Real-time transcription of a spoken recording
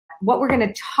what we're going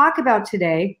to talk about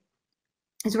today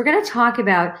is we're going to talk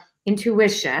about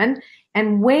intuition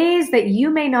and ways that you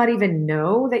may not even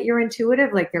know that you're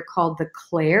intuitive, like they're called the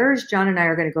clairs. John and I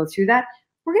are going to go through that.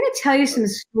 We're going to tell you some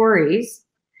stories.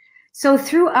 So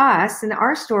through us and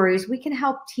our stories, we can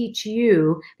help teach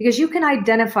you, because you can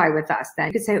identify with us then.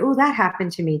 You could say, oh, that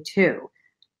happened to me too.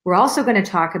 We're also going to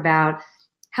talk about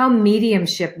how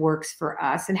mediumship works for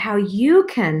us and how you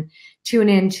can tune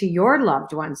into your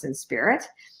loved ones in spirit.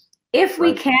 If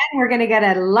we can, we're going to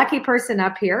get a lucky person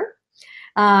up here.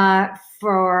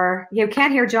 You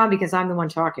can't hear John because I'm the one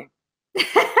talking.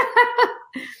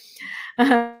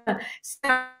 And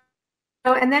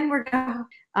then we're going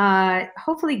to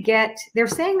hopefully they're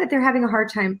saying that they're having a hard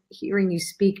time hearing you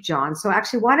speak, John. So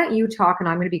actually, why don't you talk and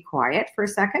I'm going to be quiet for a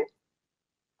second.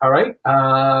 All right.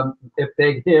 If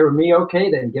they hear me okay,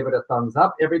 then give it a thumbs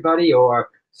up, everybody, or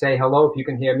say hello if you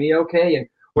can hear me okay. And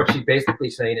what she's basically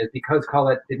saying is, because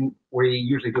Colette we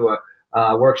usually do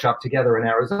a workshop together in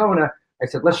Arizona, I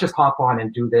said, let's just hop on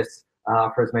and do this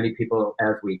for as many people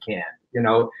as we can, and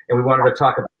we wanted to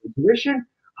talk about intuition,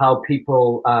 how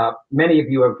people, many of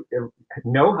you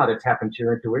know how to tap into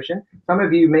your intuition. Some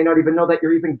of you may not even know that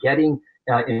you're even getting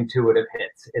intuitive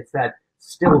hits. It's that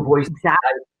still voice.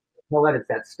 Exactly. It's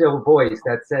that still voice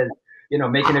that says,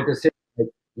 making a decision, like,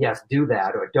 yes, do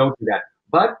that or don't do that.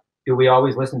 But do we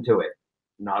always listen to it?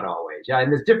 Not always. Yeah,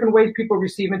 and there's different ways people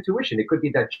receive intuition. It could be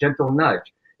that gentle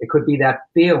nudge. It could be that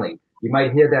feeling. You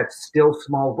might hear that still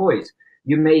small voice.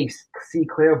 You may see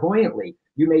clairvoyantly.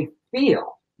 You may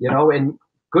feel, and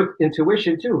good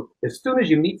intuition too. As soon as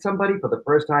you meet somebody for the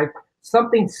first time,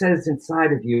 something says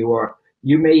inside of you, or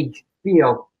you may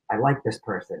feel, I like this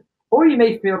person. Or you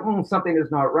may feel, something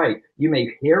is not right. You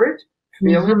may hear it,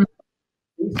 feel it,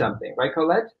 see something. Right,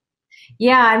 Colette?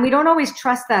 Yeah, and we don't always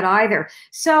trust that either.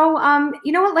 So,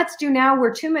 you know what, let's do now.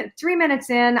 We're 3 minutes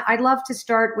in. I'd love to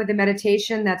start with a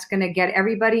meditation that's going to get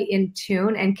everybody in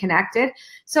tune and connected.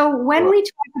 So when we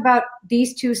talk about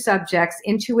these two subjects,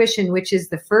 intuition, which is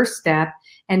the first step,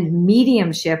 and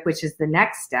mediumship, which is the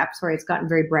next step. Sorry, it's gotten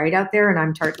very bright out there and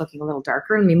I'm looking a little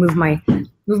darker. Let me move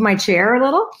my chair a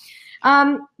little.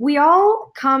 We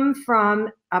all come from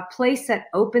a place that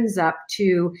opens up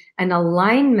to an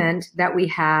alignment that we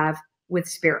have with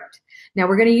spirit. Now,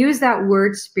 we're going to use that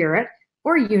word spirit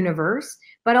or universe,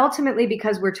 but ultimately,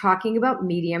 because we're talking about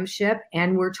mediumship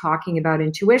and we're talking about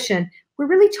intuition, we're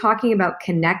really talking about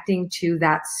connecting to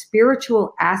that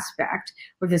spiritual aspect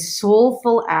or the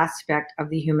soulful aspect of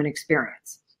the human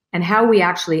experience and how we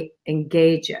actually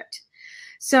engage it.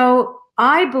 So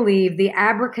I believe the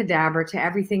abracadabra to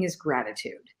everything is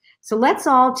gratitude. So let's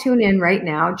all tune in right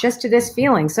now just to this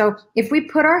feeling. So if we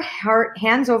put our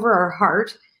hands over our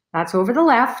heart, that's over the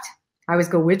left. I always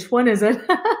go, which one is it?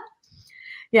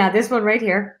 Yeah, this one right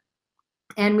here.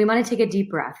 And we want to take a deep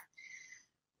breath.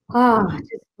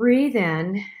 Just breathe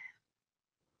in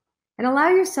and allow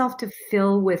yourself to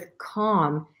fill with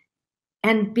calm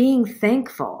and being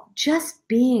thankful, just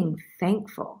being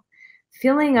thankful.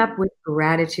 Filling up with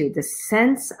gratitude, the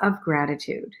sense of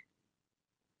gratitude.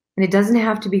 And it doesn't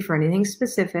have to be for anything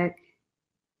specific.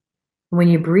 When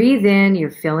you breathe in,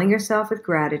 you're filling yourself with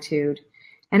gratitude.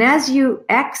 And as you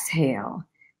exhale,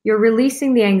 you're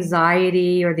releasing the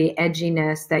anxiety or the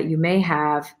edginess that you may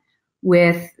have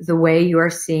with the way you are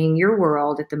seeing your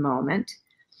world at the moment,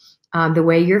 the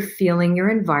way you're feeling your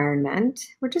environment.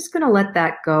 We're just going to let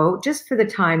that go just for the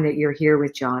time that you're here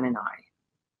with John and I.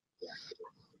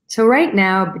 So right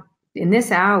now, in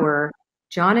this hour,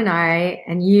 John and I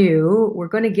and you, we're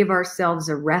going to give ourselves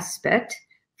a respite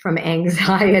from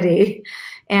anxiety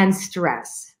and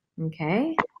stress,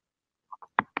 okay?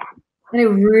 And a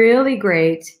really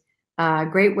great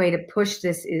way to push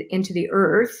this into the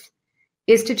earth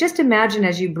is to just imagine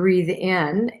as you breathe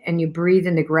in and you breathe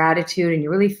into gratitude and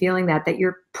you're really feeling that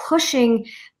you're pushing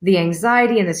the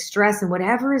anxiety and the stress and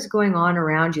whatever is going on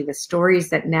around you, the stories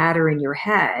that natter in your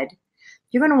head,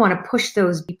 you're going to want to push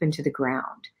those deep into the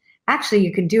ground. Actually,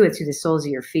 you can do it through the soles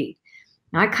of your feet.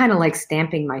 Now, I kind of like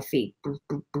stamping my feet boof,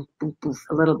 boof, boof, boof, boof,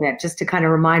 a little bit just to kind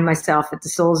of remind myself that the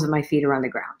soles of my feet are on the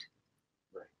ground.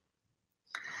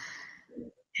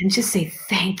 And just say,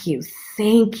 thank you,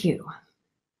 thank you.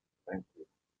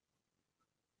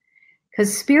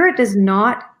 Because spirit does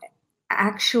not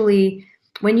actually,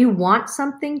 when you want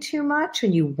something too much,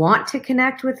 when you want to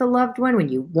connect with a loved one, when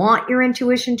you want your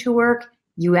intuition to work,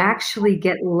 you actually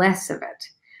get less of it.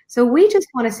 So we just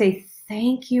want to say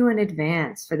thank you in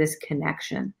advance for this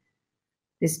connection,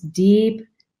 this deep,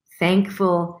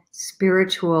 thankful,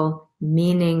 spiritual,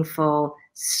 meaningful,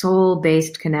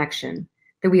 soul-based connection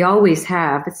that we always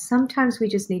have, but sometimes we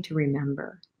just need to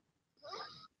remember.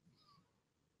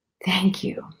 Thank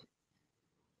you.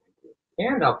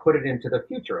 And I'll put it into the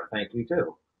future. A thank you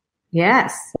too.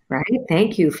 Yes, right.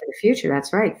 Thank you for the future.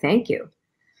 That's right. Thank you.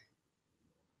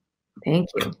 Thank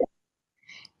you.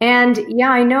 And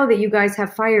yeah, I know that you guys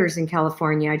have fires in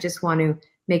California. I just want to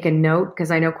make a note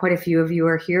because I know quite a few of you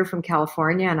are here from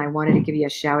California, and I wanted to give you a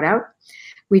shout out.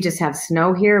 We just have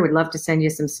snow here. We'd love to send you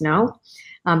some snow,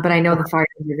 but I know the fires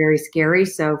are very scary.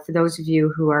 So for those of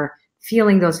you who are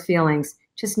feeling those feelings,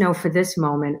 just know for this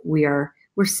moment we're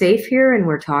safe here and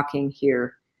we're talking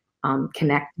here,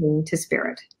 connecting to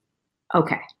spirit.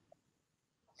 Okay.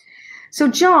 So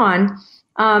John,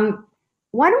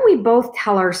 why don't we both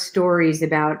tell our stories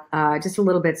about just a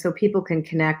little bit so people can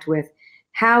connect with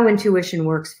how intuition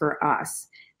works for us.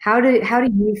 How do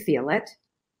you feel it?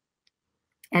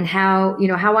 And how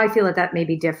I feel that may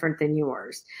be different than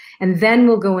yours. And then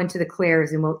we'll go into the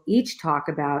clairs and we'll each talk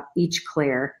about each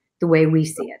clair the way we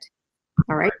see it.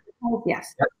 All right?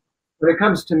 Yes. When it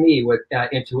comes to me with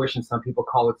intuition, some people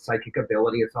call it psychic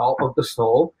ability. It's all of the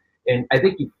soul. And I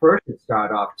think you first should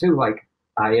start off too, like,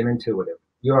 I am intuitive.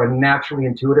 You're naturally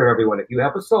intuitive, everyone. If you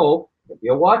have a soul, if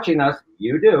you're watching us,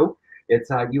 you do. It's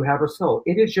you have a soul.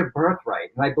 It is your birthright.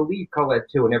 And I believe, Colette,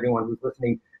 too, and everyone who's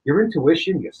listening, your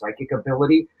intuition, your psychic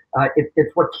ability,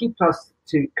 it's what keeps us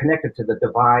connected to the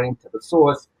divine, to the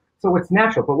source. So it's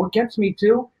natural. But what gets me,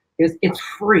 too, is it's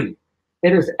free.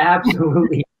 It is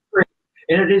absolutely free.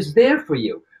 And it is there for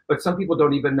you. But some people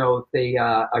don't even know if they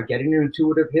are getting an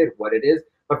intuitive hit, what it is.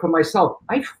 But for myself,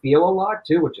 I feel a lot,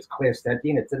 too, which is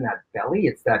clairsentient. It's in that belly.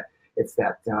 It's that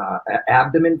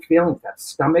abdomen feeling, it's that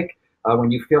stomach.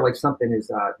 When you feel like something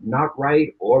is not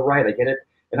right or right, I get it.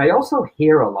 And I also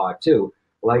hear a lot, too.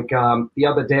 Like the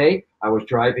other day, I was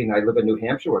driving. I live in New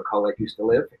Hampshire, where Colette used to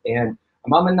live. And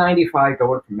I'm on the 95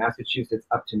 going from Massachusetts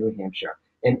up to New Hampshire.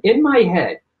 And in my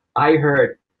head, I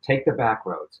heard, take the back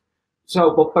roads.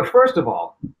 So, but first of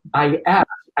all, I asked,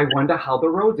 I wonder how the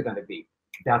roads are going to be.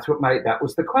 That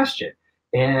was the question.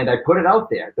 And I put it out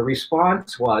there. The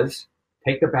response was,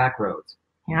 take the back roads.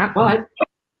 Yeah. But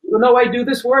even though I do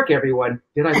this work, everyone,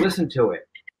 did I listen to it?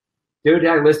 Did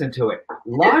I listen to it?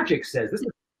 Logic says, this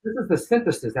is the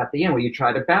synthesis at the end where you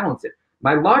try to balance it.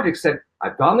 My logic said,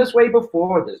 I've gone this way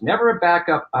before. There's never a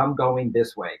backup. I'm going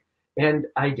this way. And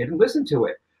I didn't listen to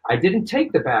it. I didn't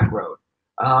take the back road.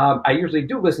 I usually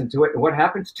do listen to it. And what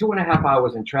happens? 2.5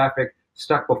 hours in traffic,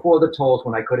 stuck before the tolls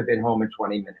when I could have been home in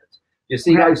 20 minutes. You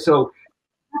see, guys, so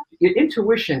your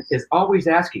intuition is always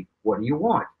asking, what do you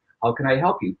want? How can I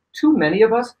help you? Too many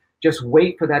of us just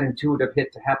wait for that intuitive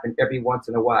hit to happen every once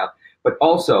in a while. But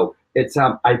also, it's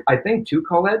I think too,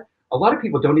 Colette, a lot of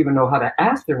people don't even know how to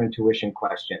ask their intuition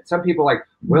question. Some people are like,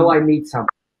 will I need something?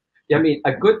 I mean,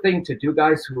 a good thing to do,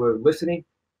 guys who are listening,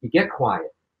 you get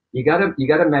quiet. You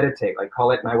gotta meditate, like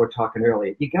Colette and I were talking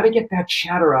earlier. You gotta get that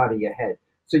chatter out of your head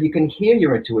so you can hear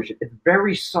your intuition. It's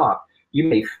very soft. You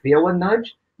may feel a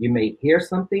nudge, you may hear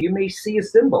something, you may see a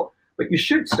symbol, but you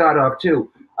should start off too,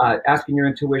 asking your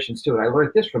intuitions too. And I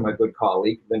learned this from my good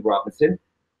colleague, Lynn Robinson.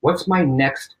 What's my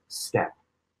next step?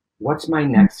 What's my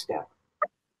next step?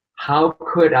 How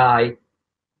could I,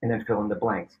 and then fill in the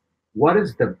blanks. What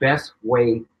is the best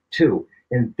way to?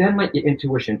 And then let your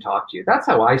intuition talk to you. That's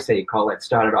how I say, Colette,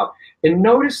 started off. And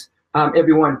notice,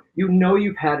 everyone,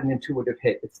 you've had an intuitive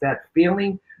hit. It's that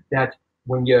feeling that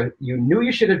when you knew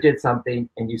you should have did something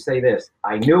and you say this,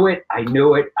 I knew it,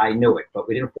 but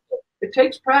we didn't. It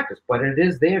takes practice, but it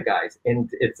is there, guys. And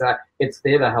it's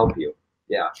there to help you.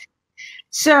 Yeah.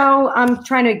 So I'm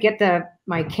trying to get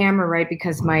my camera right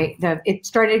because it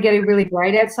started getting really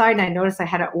bright outside and I noticed I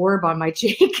had an orb on my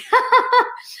cheek.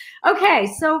 Okay,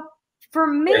 so for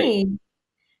me, great.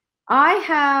 I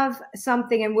have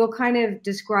something, and we'll kind of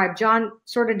describe, John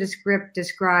sort of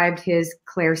described his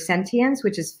clairsentience,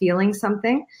 which is feeling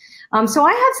something. So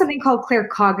I have something called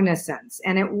claircognizance,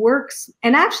 and it works,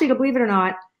 and actually, to believe it or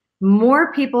not,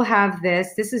 more people have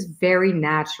this. This is very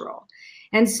natural.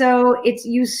 And so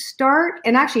you start,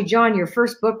 and actually, John, your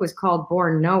first book was called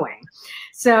Born Knowing.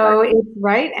 So it's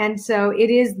right. And so it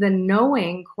is the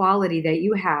knowing quality that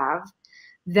you have,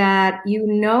 that you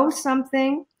know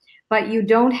something, but you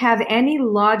don't have any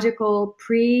logical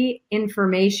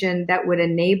pre-information that would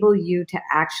enable you to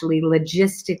actually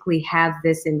logistically have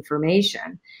this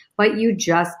information, but you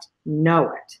just know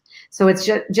it. So it's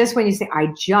just when you say, I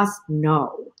just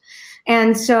know.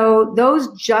 And so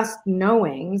those just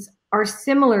knowings are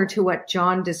similar to what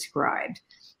John described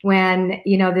when,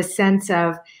 the sense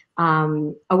of,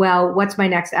 oh, well, what's my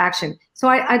next action? So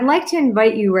I'd like to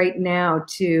invite you right now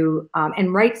to,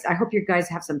 and write, I hope you guys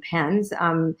have some pens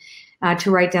to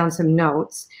write down some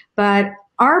notes, but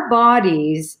our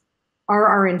bodies are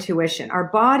our intuition. Our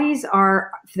bodies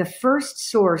are the first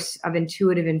source of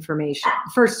intuitive information,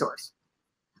 first source.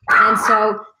 And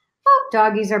so, oh,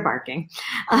 doggies are barking.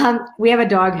 We have a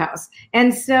dog house.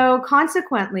 And so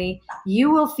consequently,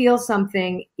 you will feel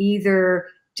something either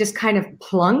just kind of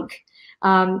plunk,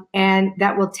 and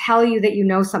that will tell you that you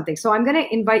know something. So I'm going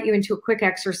to invite you into a quick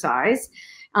exercise.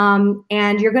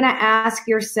 And you're going to ask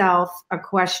yourself a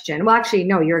question. Well, actually,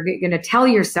 no, you're going to tell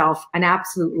yourself an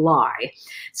absolute lie.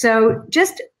 So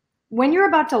just when you're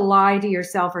about to lie to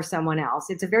yourself or someone else,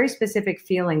 it's a very specific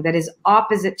feeling that is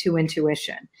opposite to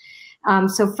intuition.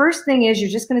 So first thing is you're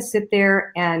just going to sit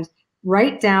there and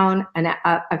write down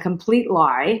a complete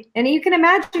lie. And you can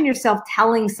imagine yourself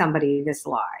telling somebody this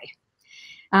lie.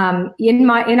 In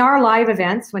our live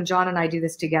events, when John and I do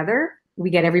this together, we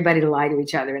get everybody to lie to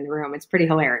each other in the room. It's pretty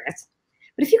hilarious.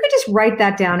 But if you could just write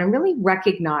that down and really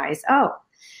recognize, oh,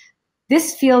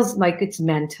 this feels like it's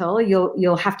mental.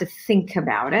 You'll have to think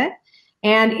about it.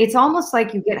 And it's almost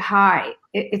like you get high.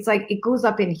 It's like it goes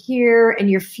up in here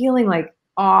and you're feeling like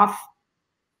off.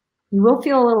 You will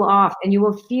feel a little off and you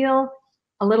will feel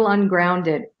a little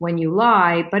ungrounded when you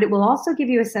lie, but it will also give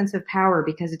you a sense of power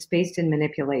because it's based in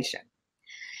manipulation.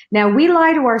 Now, we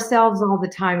lie to ourselves all the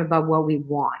time about what we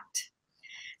want.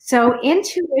 So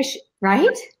intuition,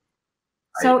 right?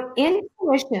 So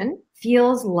intuition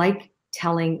feels like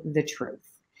telling the truth.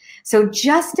 So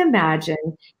just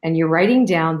imagine, and you're writing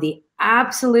down the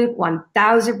absolute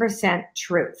 1000%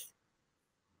 truth.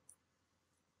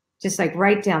 Just like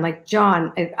write down, like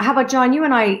John, how about John, you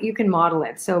and I, you can model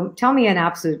it. So tell me an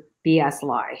absolute BS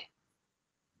lie.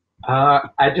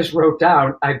 I just wrote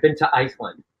down, I've been to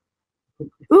Iceland.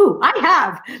 Ooh, I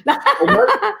have.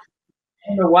 I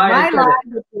don't know why I said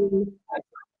it.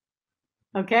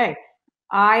 Okay.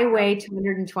 I weigh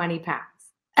 220 pounds.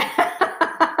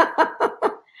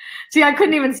 See, I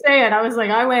couldn't even say it. I was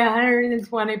like, I weigh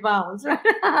 120 pounds.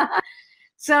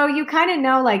 So you kind of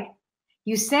know, like,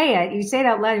 you say it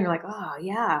out loud and you're like, oh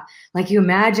yeah. Like you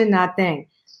imagine that thing.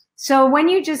 So when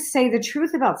you just say the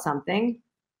truth about something,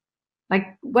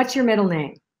 like, what's your middle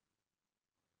name?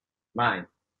 Mine.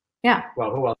 Yeah.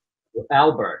 Well, who else?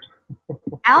 Albert.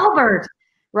 Albert,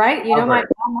 right? You know, my Albert.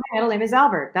 middle name is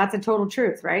Albert. That's a total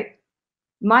truth, right?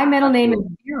 My middle name is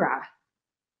Vera.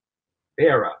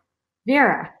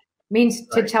 Vera means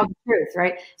to tell the truth,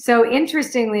 right? So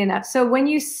interestingly enough, so when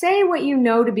you say what you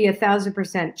know to be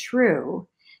 1000% true,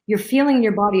 your feeling in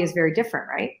your body is very different,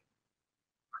 right?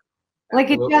 Like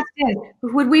it just is.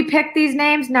 Would we pick these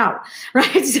names? No,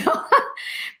 right? So,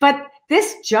 but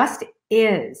this just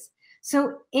is.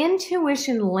 So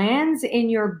intuition lands in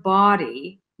your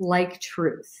body like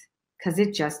truth because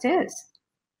it just is.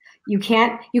 You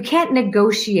can't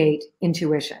negotiate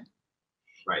intuition.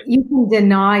 Right. You can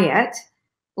deny it.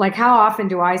 Like how often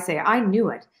do I say, I knew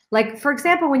it? Like, for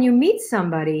example, when you meet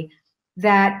somebody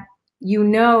that you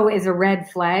know is a red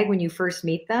flag when you first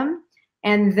meet them,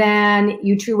 and then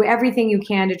you do everything you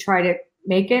can to try to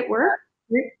make it work.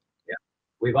 Yeah,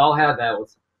 we've all had that.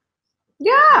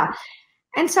 Yeah.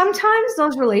 And sometimes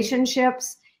those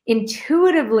relationships,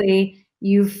 intuitively,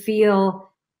 you feel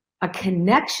a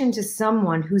connection to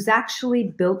someone who's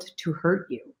actually built to hurt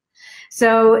you.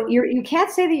 So you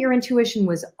can't say that your intuition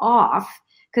was off,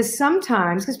 because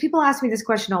sometimes, because people ask me this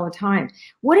question all the time,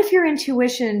 what if your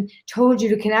intuition told you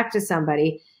to connect to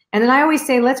somebody? And then I always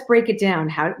say, let's break it down.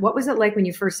 What was it like when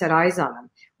you first set eyes on them?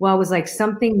 Well, it was like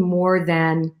something more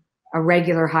than a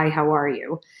regular, hi, how are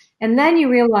you? And then you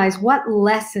realize, what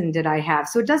lesson did I have?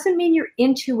 So it doesn't mean your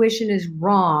intuition is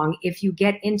wrong if you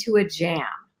get into a jam.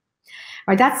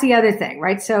 Right, that's the other thing,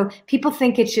 right? So people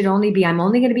think it should only be, I'm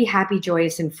only going to be happy,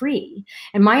 joyous, and free.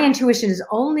 And my intuition is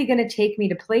only going to take me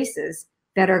to places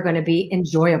that are going to be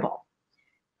enjoyable.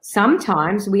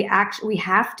 Sometimes we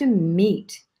have to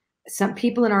meet some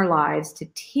people in our lives to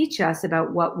teach us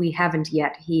about what we haven't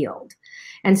yet healed.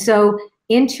 And so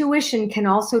intuition can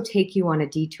also take you on a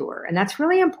detour. And that's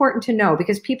really important to know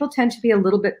because people tend to be a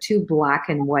little bit too black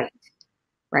and white,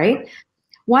 right?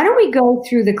 Why don't we go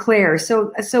through the clair?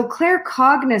 So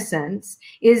claircognizance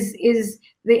is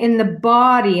in the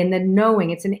body and the knowing.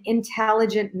 It's an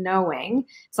intelligent knowing.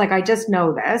 It's like, I just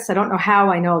know this. I don't know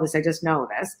how I know this. I just know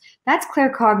this. That's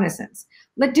claircognizance.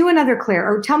 Let's do another clair,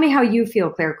 or tell me how you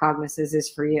feel claircognizance is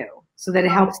for you so that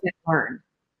it helps them learn.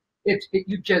 There's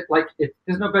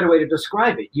no better way to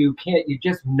describe it. You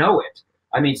just know it.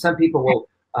 I mean, some people will,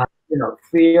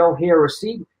 feel, hear, or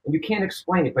see, and you can't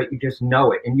explain it, but you just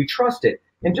know it and you trust it.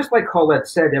 And just like Colette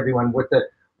said, everyone,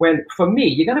 for me,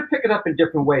 you're going to pick it up in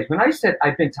different ways. When I said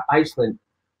I've been to Iceland,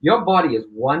 your body is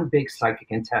one big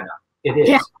psychic antenna. It is.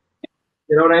 Yeah.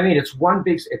 You know what I mean? It's one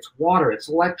big, it's water, it's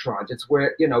electrons, it's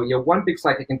where, you know, you're one big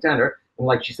psychic container. And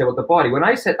like she said with the body, when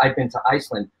I said I've been to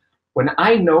Iceland, when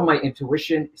I know my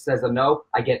intuition says a no,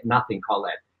 I get nothing,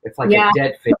 Colette. It's like a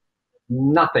dead fish,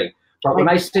 nothing. But when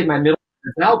I say my middle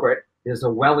name is Albert, there's a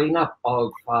welling up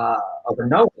of a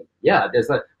knowing. Yeah, there's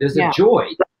a joy,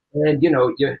 and you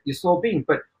know, your soul being.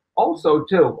 But also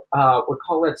too, what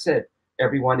Colette said,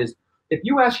 everyone, is if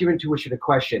you ask your intuition a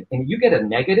question and you get a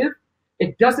negative,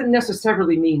 it doesn't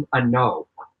necessarily mean a no.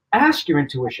 Ask your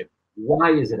intuition,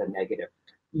 why is it a negative?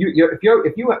 If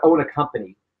you own a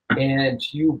company and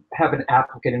you have an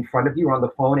applicant in front of you on the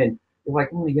phone and you're like,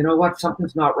 you know what,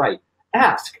 something's not right.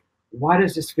 Ask, why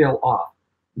does this feel off?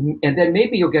 And then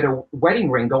maybe you'll get a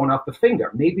wedding ring going off the finger.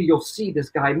 Maybe you'll see this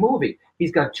guy moving.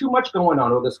 He's got too much going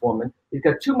on, or this woman. He's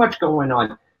got too much going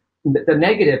on. The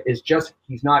negative is just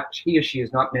he or she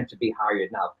is not meant to be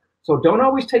hired now. So don't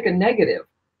always take a negative.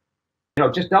 You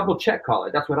know, just double check, call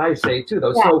it. That's what I say too,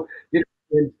 though. Yeah. So you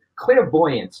know,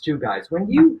 clairvoyance too, guys. When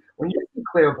you see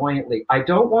clairvoyantly, I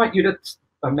don't want you to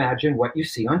imagine what you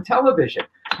see on television.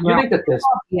 You think that this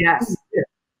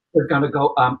is going to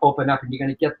go open up and you're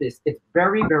going to get this. It's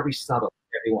very, very subtle,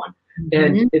 everyone.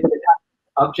 And it's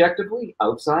objectively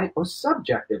outside or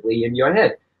subjectively in your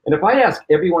head. And if I ask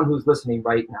everyone who's listening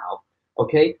right now,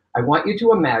 okay, I want you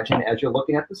to imagine as you're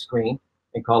looking at the screen,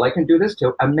 and Carl, I can do this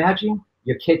too, imagine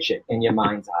your kitchen in your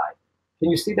mind's eye. Can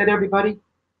you see that, everybody?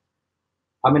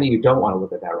 How many of you don't want to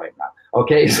look at that right now?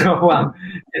 Okay, so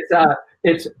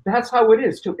it's that's how it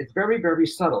is too. It's very, very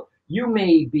subtle. You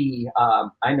may be,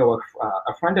 I know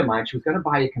a friend of mine, she was going to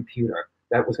buy a computer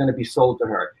that was going to be sold to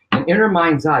her. And in her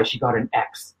mind's eye, she got an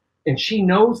X. And she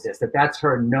knows this, that's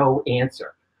her no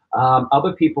answer.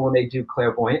 Other people, when they do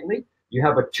clairvoyantly, you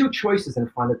have two choices in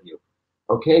front of you.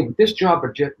 Okay, this job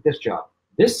or this job,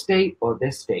 this state or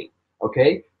this state.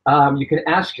 Okay, you can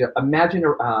ask, imagine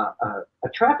a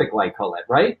traffic light, Colette,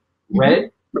 right?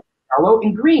 Red, yellow,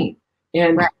 and green.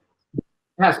 And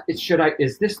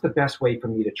is this the best way for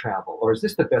me to travel? Or is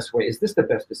this the best way? Is this the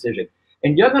best decision?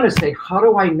 And you're going to say, how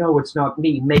do I know it's not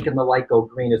me making the light go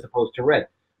green as opposed to red?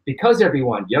 Because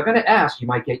everyone, you're going to ask, you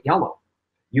might get yellow.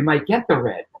 You might get the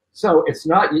red. So it's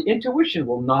not, your intuition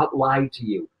will not lie to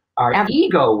you. Our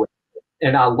ego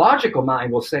and our logical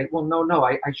mind will say, well, no,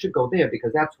 I should go there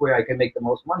because that's where I can make the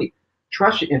most money.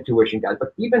 Trust your intuition, guys.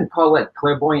 But even call it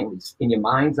clairvoyantly in your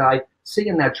mind's eye,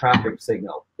 seeing that traffic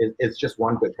signal is just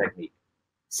one good technique.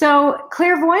 So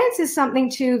clairvoyance is something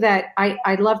too that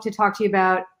I'd love to talk to you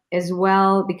about as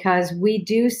well, because we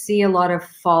do see a lot of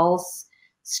false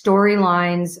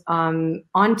storylines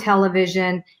on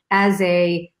television as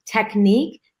a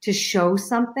technique to show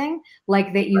something,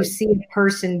 like that you see a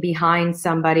person behind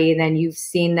somebody, then you've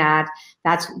seen that.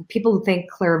 That's, people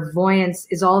think clairvoyance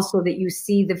is also that you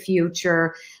see the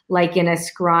future, like in a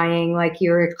scrying, like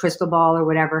you're a crystal ball or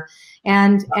whatever.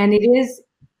 And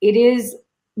it is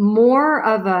more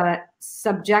of a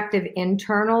subjective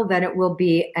internal than it will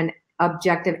be an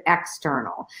objective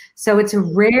external. So it's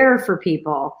rare for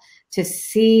people to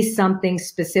see something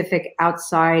specific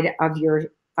outside of your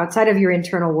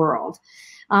internal world.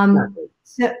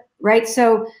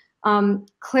 So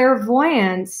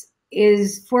clairvoyance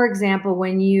is, for example,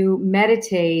 when you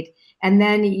meditate and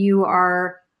then you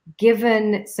are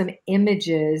given some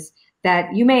images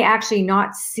that you may actually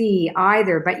not see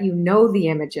either, but you know the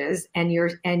images, and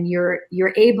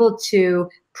you're able to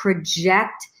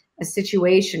project a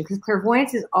situation, because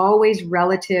clairvoyance is always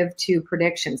relative to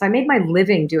predictions. I made my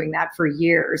living doing that for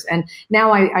years. And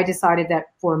now I decided that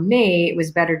for me, it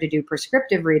was better to do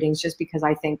prescriptive readings, just because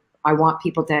I think I want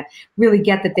people to really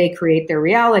get that they create their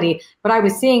reality. But I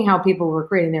was seeing how people were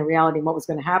creating their reality and what was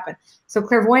going to happen. So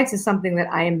clairvoyance is something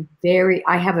that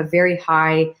I have a very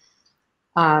high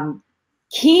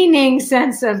keening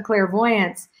sense of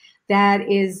clairvoyance that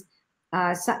is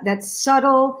that's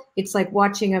subtle. It's like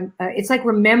watching it's like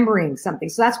remembering something.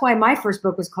 So that's why my first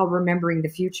book was called Remembering the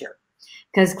Future,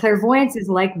 because clairvoyance is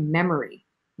like memory,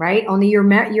 right? Only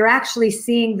you're actually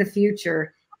seeing the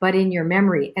future, but in your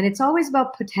memory. And it's always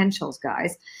about potentials,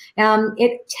 guys.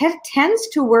 It tends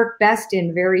to work best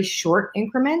in very short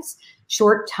increments,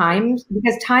 short times,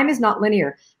 because time is not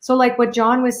linear. So like what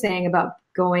John was saying about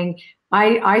going,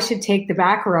 I should take the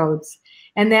back roads.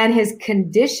 And then his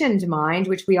conditioned mind,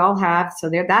 which we all have, so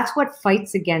that's what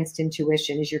fights against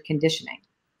intuition, is your conditioning.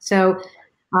 So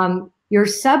your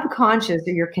subconscious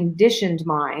or your conditioned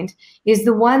mind is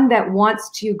the one that wants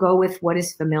to go with what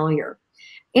is familiar.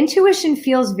 Intuition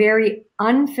feels very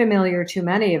unfamiliar to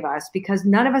many of us because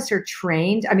none of us are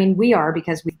trained. I mean, we are,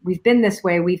 because we've been this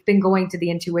way. We've been going to the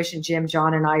intuition gym,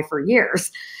 John and I, for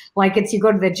years. Like, it's, you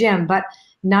go to the gym, but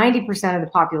 90% of the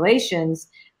populations,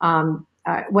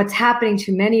 what's happening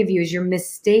to many of you is you're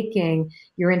mistaking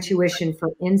your intuition for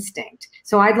instinct.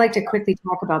 So I'd like to quickly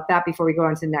talk about that before we go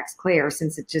on to the next Claire,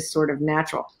 since it's just sort of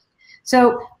natural.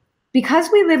 So because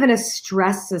we live in a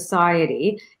stressed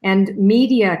society and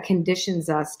media conditions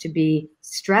us to be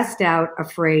stressed out,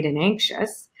 afraid, and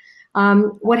anxious,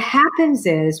 what happens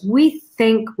is we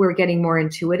think we're getting more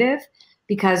intuitive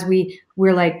because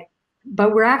we're like,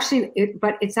 but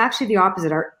it's actually the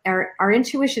opposite. Our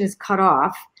intuition is cut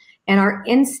off, and our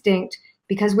instinct,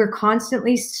 because we're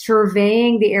constantly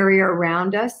surveying the area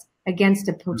around us against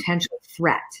a potential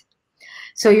threat.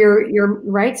 So you're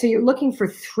right. So you're looking for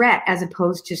threat as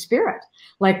opposed to spirit.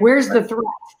 Like, where's the threat,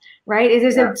 right?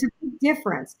 It's a big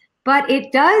difference. But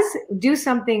it does do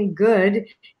something good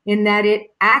in that it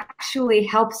actually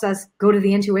helps us go to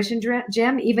the intuition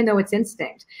gym, even though it's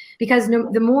instinct. Because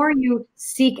the more you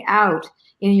seek out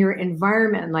in your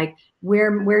environment, like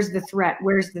where's the threat?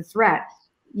 Where's the threat?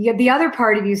 The other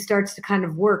part of you starts to kind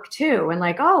of work too, and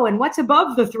like, oh, and what's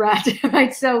above the threat,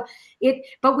 right? So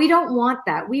but we don't want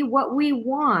that. What we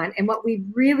want and what we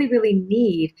really, really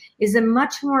need is a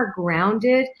much more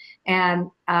grounded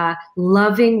and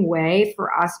loving way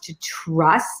for us to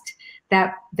trust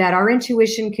that our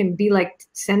intuition can be like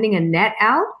sending a net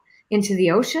out into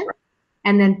the ocean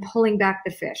and then pulling back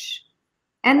the fish.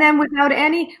 And then without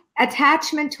any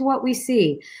attachment to what we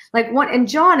see. And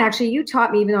John, actually, you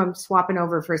taught me, even though I'm swapping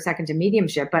over for a second to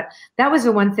mediumship, but that was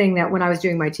the one thing that when I was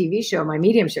doing my TV show, my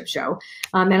mediumship show,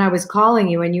 and I was calling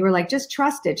you and you were like, just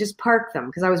trust it, just park them.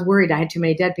 Because I was worried I had too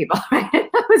many dead people, right?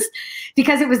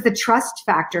 Because it was the trust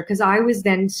factor, because I was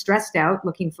then stressed out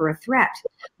looking for a threat.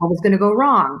 What was going to go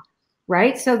wrong,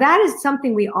 right? So that is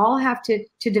something we all have to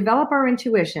develop our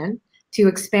intuition, to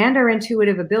expand our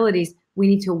intuitive abilities. We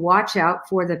need to watch out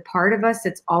for the part of us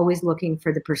that's always looking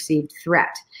for the perceived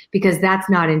threat, because that's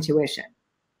not intuition,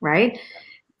 right?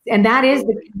 And that is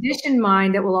the conditioned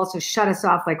mind that will also shut us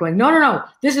off, like going, no,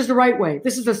 this is the right way.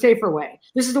 This is the safer way.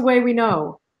 This is the way we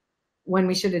know, when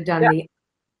we should have done the.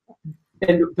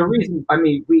 And the reason, I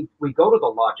mean, we go to the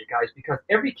logic, guys, because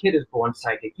every kid is born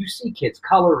psychic. You see kids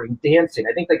coloring, dancing.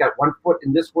 I think they got one foot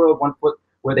in this world, one foot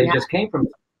where they just came from.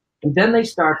 And then they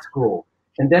start school.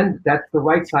 And then that's the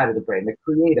right side of the brain, the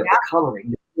creative, the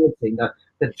coloring, the dancing,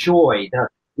 the joy,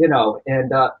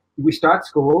 and we start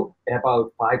school at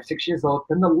about 5, 6 years old.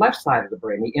 Then the left side of the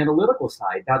brain, the analytical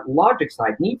side, that logic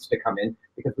side needs to come in,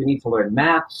 because we need to learn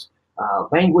maths,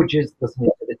 languages,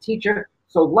 listening to the teacher.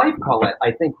 So life, Colette,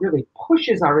 I think, really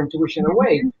pushes our intuition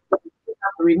away. You have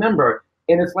to remember,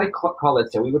 and it's like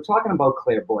Colette said, we were talking about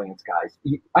clairvoyance, guys.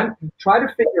 Try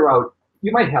to figure out,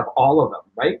 you might have all of them,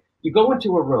 right? You go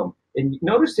into a room, and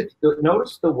notice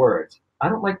the words. I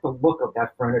don't like the look of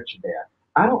that furniture there.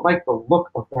 I don't like the look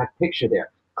of that picture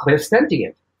there.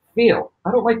 Clairsentient, feel.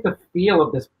 I don't like the feel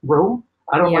of this room.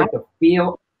 I don't like the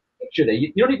feel of the picture there.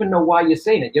 You don't even know why you're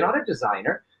saying it. You're not a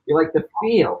designer. You like the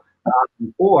feel.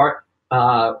 Or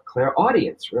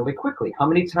clairaudience, really quickly. How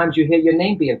many times you hear your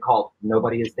name being called?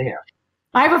 Nobody is there.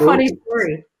 I have a funny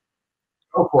story.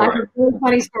 I have a really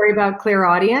funny story about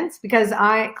clairaudience, because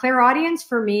clairaudience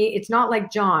for me, it's not like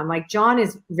John. Like, John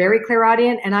is very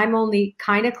clairaudient, and I'm only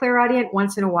kind of clairaudient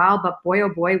once in a while. But boy, oh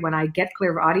boy, when I get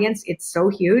clairaudience, it's so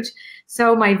huge.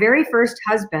 So my very first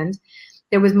husband,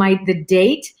 there was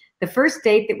the first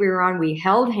date that we were on, we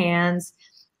held hands,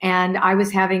 and I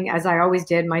was having, as I always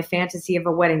did, my fantasy of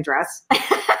a wedding dress.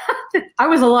 I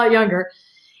was a lot younger,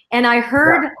 and I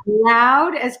heard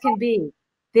loud as can be,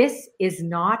 "This is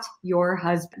not your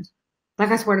husband." Like,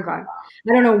 I swear to God.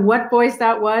 I don't know what voice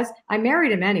that was. I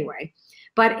married him anyway.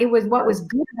 But what was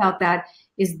good about that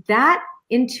is that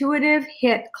intuitive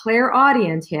hit,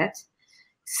 clairaudient hit,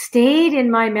 stayed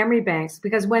in my memory banks,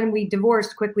 because when we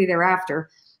divorced quickly thereafter,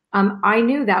 I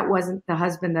knew that wasn't the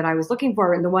husband that I was looking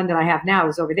for. And the one that I have now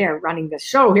is over there running this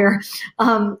show here,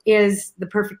 is the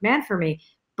perfect man for me.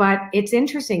 But it's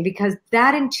interesting, because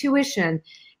that intuition,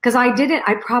 because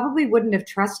I probably wouldn't have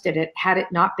trusted it had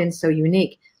it not been so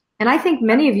unique. And I think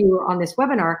many of you on this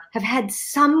webinar have had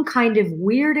some kind of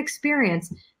weird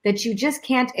experience that you just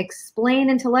can't explain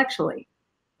intellectually.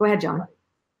 Go ahead, John.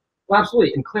 Well,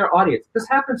 absolutely. In clairaudience, this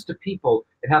happens to people.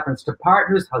 It happens to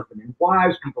partners, husband and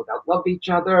wives, people that love each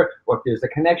other, or if there's a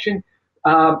connection.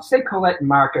 Say Colette and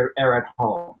Mark are at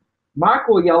home. Mark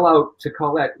will yell out to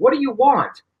Colette, "What do you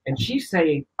want?" And she's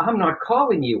saying, "I'm not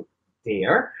calling you,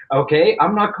 dear. Okay,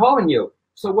 I'm not calling you."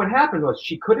 So what happened was,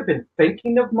 she could have been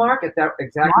thinking of Mark at that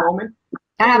exact moment.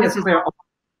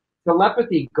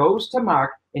 Telepathy goes to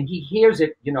Mark, and he hears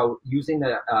it, using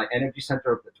the energy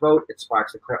center of the throat. It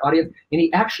sparks the clairaudience, and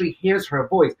he actually hears her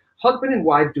voice. Husband and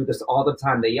wife do this all the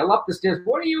time. They yell up the stairs,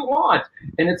 "What do you want?"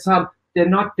 And it's they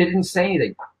didn't say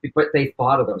anything, but they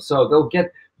thought of them. So they'll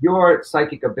get your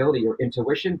psychic ability, your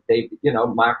intuition.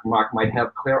 Mark might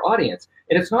have clairaudience,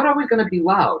 and it's not always going to be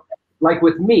loud. Like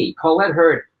with me, Colette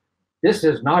heard, "This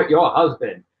is not your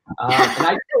husband," and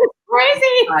I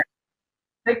crazy.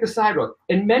 Take the sidewalk.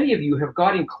 And many of you have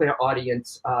gotten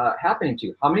clairaudience happening to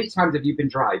you. How many times have you been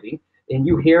driving and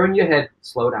you hear in your head,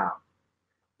 "Slow down"?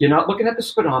 You're not looking at the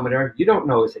speedometer. You don't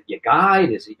know, is it your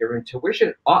guide? Is it your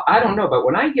intuition? I don't know. But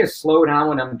when I hear "slow down"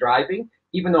 when I'm driving,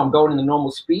 even though I'm going in the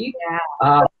normal speed,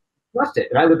 trust it.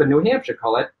 And I live in New Hampshire,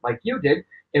 Colette, like you did.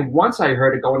 And once I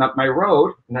heard it going up my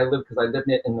road, and because I lived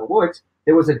in the woods,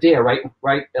 there was a deer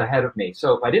right ahead of me.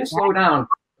 So if I didn't slow down,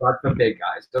 God forbid,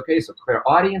 guys. Okay, so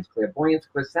clairaudience, clairvoyance,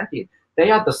 clairsentient.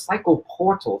 They are the psycho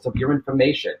portals of your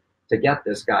information to get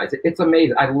this, guys. It's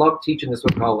amazing. I love teaching this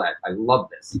with Colette. I love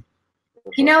this.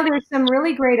 There's some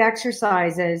really great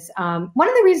exercises. One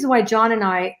of the reasons why John and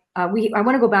I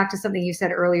want to go back to something you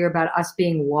said earlier about us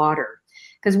being water,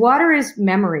 because water is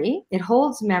memory. It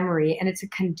holds memory, and it's a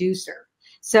conducer,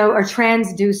 or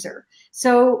transducer.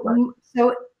 So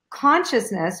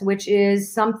consciousness, which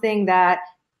is something that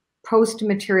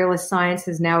post-materialist science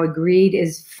has now agreed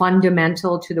is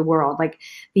fundamental to the world. Like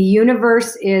the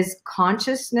universe is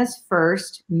consciousness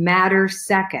first, matter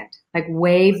second, like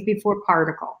wave before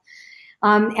particle.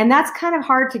 And that's kind of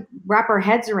hard to wrap our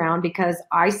heads around, because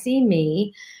I see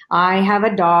me, I have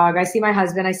a dog, I see my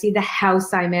husband, I see the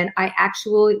house I'm in.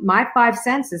 My five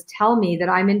senses tell me that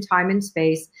I'm in time and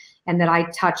space, and that I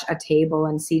touch a table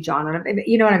and see John.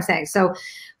 You know what I'm saying? So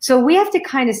we have to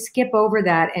kind of skip over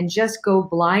that and just go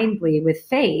blindly with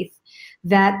faith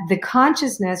that the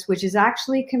consciousness, which is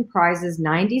actually comprises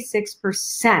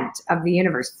 96% of the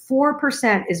universe,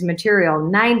 4% is material,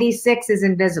 96 is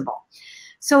invisible.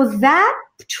 So that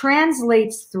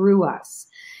translates through us.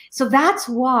 So that's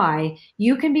why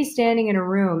you can be standing in a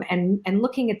room and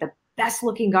looking at the best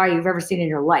looking guy you've ever seen in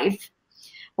your life,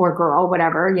 or girl,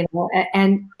 whatever,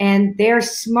 and they're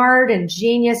smart and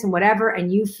genius and whatever,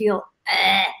 and you feel,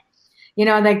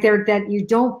 like that you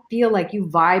don't feel like you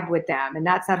vibe with them. And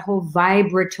that's that whole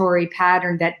vibratory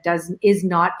pattern that is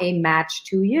not a match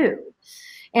to you.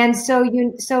 And so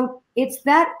it's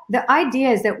that the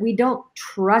idea is that we don't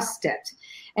trust it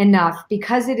enough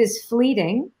because it is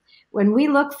fleeting. When we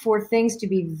look for things to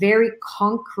be very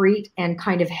concrete and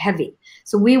kind of heavy,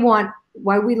 so we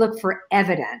look for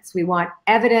evidence. We want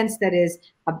evidence that is,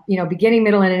 beginning,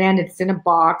 middle, and an end. It's in a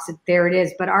box. There it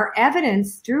is. But our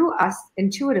evidence through us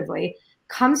intuitively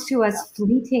comes to us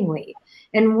fleetingly.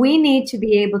 And we need to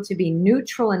be able to be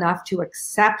neutral enough to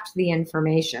accept the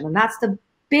information. And that's the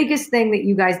biggest thing that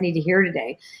you guys need to hear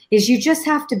today, is you just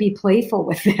have to be playful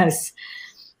with this.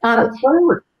 It's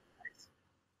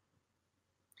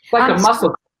like a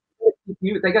muscle.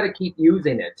 They got to keep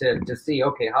using it to see,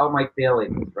 okay, how am I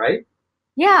feeling, right?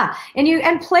 Yeah,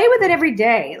 and play with it every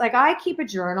day. Like I keep a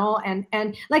journal,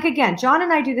 and like again, John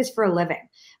and I do this for a living.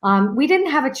 We didn't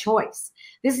have a choice.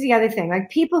 This is the other thing. Like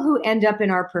people who end up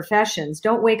in our professions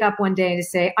don't wake up one day to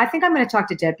say, "I think I'm going to talk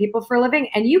to dead people for a living."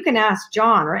 And you can ask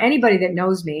John or anybody that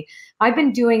knows me. I've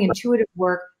been doing intuitive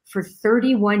work for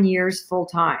 31 years full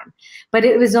time. But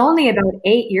it was only about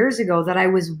 8 years ago that I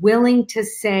was willing to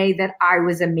say that I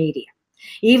was a medium.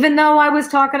 Even though I was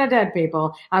talking to dead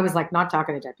people, I was like, not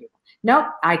talking to dead people. Nope,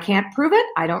 I can't prove it.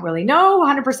 I don't really know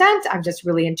 100%. I'm just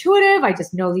really intuitive. I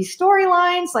just know these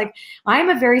storylines. Like I'm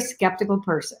a very skeptical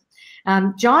person.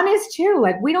 John is too.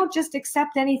 Like we don't just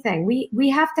accept anything. We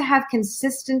have to have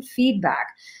consistent feedback.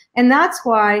 And that's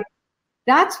why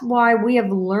we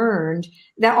have learned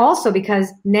that also,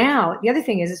 because now the other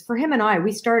thing is for him and I,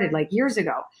 we started like years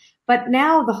ago, but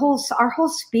now our whole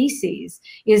species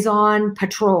is on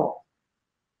patrol,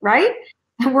 right?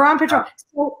 We're on patrol.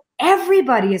 So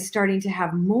everybody is starting to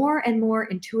have more and more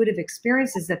intuitive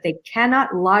experiences that they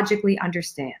cannot logically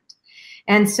understand.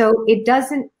 And so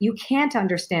you can't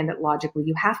understand it logically.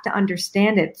 You have to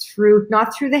understand it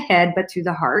not through the head, but through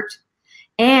the heart.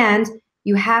 And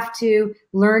you have to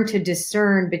learn to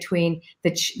discern between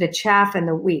the chaff and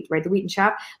the wheat, right? The wheat and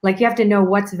chaff. Like you have to know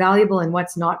what's valuable and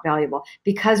what's not valuable,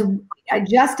 because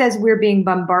just as we're being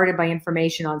bombarded by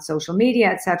information on social media,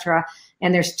 etc.,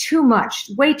 and there's too much,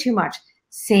 way too much,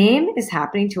 same is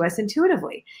happening to us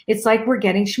intuitively. It's like we're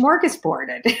getting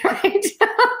smorgasborded, right?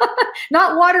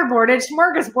 Not waterboarded,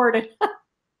 smorgasborded.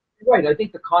 Right. I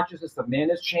think the consciousness of man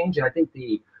has changed, and I think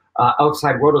the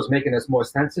outside world is making us more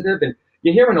sensitive. And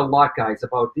you're hearing a lot, guys,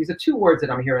 about these are two words that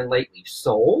I'm hearing lately: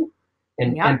 soul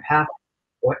and empath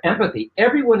or empathy.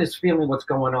 Everyone is feeling what's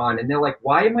going on, and they're like,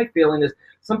 "Why am I feeling this?"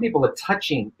 Some people are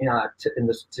touching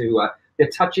to they're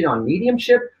touching on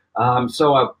mediumship.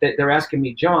 So they're asking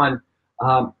me, John,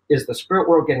 is the spirit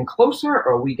world getting closer,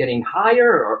 or are we getting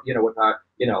higher, or with our,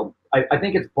 I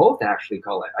think it's both, actually,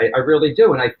 Colette. I really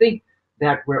do, and I think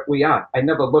that we are. I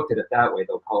never looked at it that way,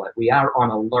 though, Colette. We are on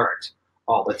alert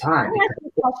all the time. Can I ask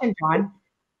you a question, John?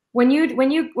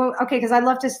 Okay, because I'd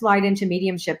love to slide into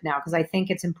mediumship now, because I think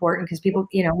it's important, because people,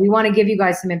 we want to give you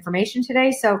guys some information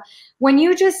today. So when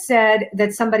you just said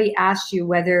that somebody asked you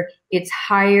whether it's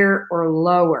higher or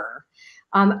lower,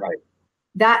 right.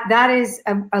 that is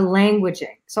a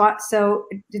languaging. So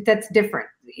that's different.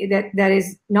 That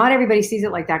is, not everybody sees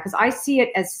it like that, because I see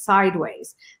it as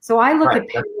sideways. So I look at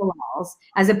parallels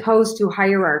as opposed to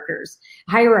hierarchies,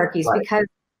 because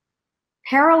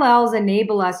parallels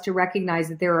enable us to recognize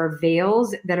that there are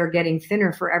veils that are getting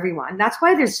thinner for everyone. That's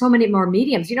why there's so many more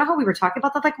mediums. You know how we were talking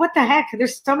about that? Like, what the heck?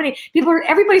 There's so many people.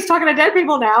 Everybody's talking to dead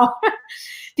people now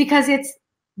because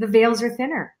the veils are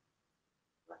thinner.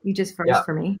 You just froze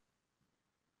for me.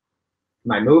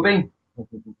 Am I moving?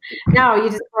 No, you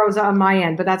just froze on my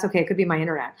end, but that's okay. It could be my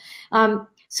internet.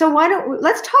 So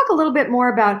let's talk a little bit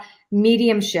more about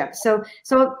mediumship. So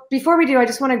before we do, I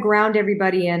just want to ground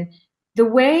everybody in. The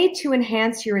way to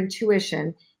enhance your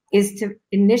intuition is to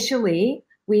initially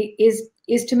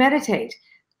is to meditate.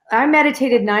 I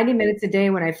meditated 90 minutes a day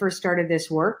when I first started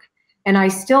this work, and I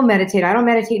still meditate. I don't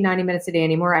meditate 90 minutes a day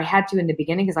anymore. I had to in the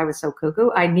beginning because I was so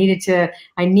cuckoo. I needed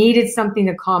something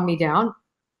to calm me down.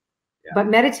 Yeah. But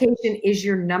meditation is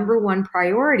your #1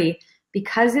 priority,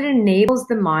 because it enables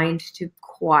the mind to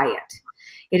quiet.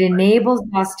 It enables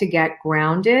us to get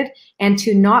grounded and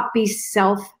to not be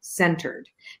self-centered.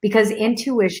 Because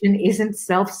intuition isn't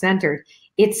self-centered.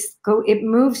 It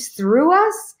moves through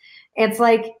us. It's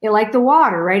like the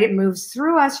water, right? It moves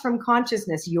through us from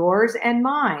consciousness, yours and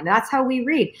mine. That's how we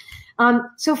read.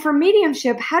 So for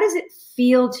mediumship, how does it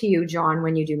feel to you, John,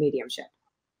 when you do mediumship?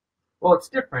 Well, it's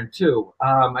different too.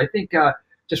 I think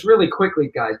just really quickly,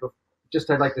 guys,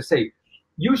 I'd like to say,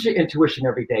 use your intuition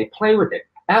every day. Play with it.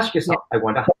 Ask yourself, I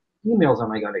wonder how many emails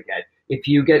am I going to get? If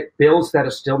you get bills that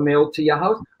are still mailed to your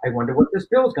house, I wonder what this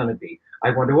bill is going to be.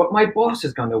 I wonder what my boss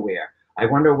is going to wear. I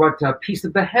wonder what piece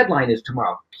of the headline is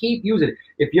tomorrow. Keep using it.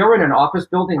 If you're in an office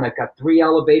building that got 3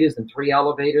 elevators and 3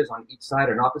 elevators on each side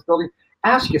of an office building,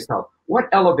 ask yourself, what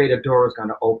elevator door is going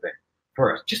to open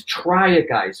first? Just try it,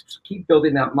 guys. Just keep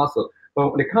building that muscle.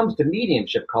 But when it comes to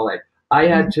mediumship, Colette, I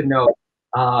had to know,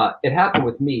 it happened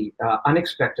with me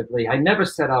unexpectedly. I never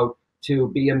set out to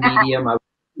be a medium.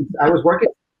 I was working.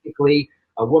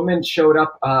 A woman showed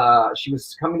up. She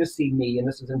was coming to see me, and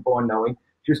this is in Born Knowing.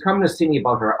 She was coming to see me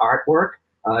about her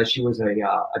artwork. She was a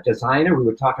designer. We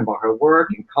were talking about her work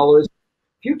and colors.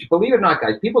 Future, believe it or not,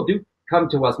 guys, people do come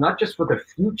to us not just for the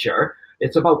future.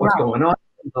 It's about what's going on,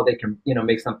 how they can,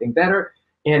 make something better.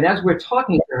 And as we're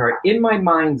talking to her, in my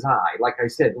mind's eye, like I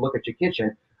said, look at your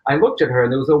kitchen. I looked at her,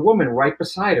 and there was a woman right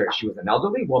beside her. She was an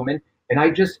elderly woman, and I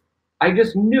just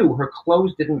knew her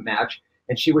clothes didn't match.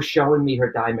 And she was showing me her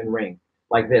diamond ring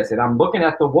like this. And I'm looking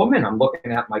at the woman. I'm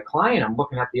looking at my client. I'm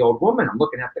looking at the old woman. I'm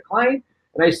looking at the client.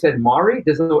 And I said, Mari,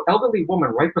 there's an elderly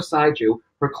woman right beside you.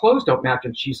 Her clothes don't match.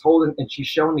 And she's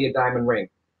showing me a diamond ring.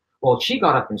 Well, she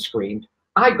got up and screamed.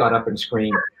 I got up and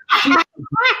screamed.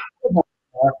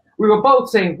 We were both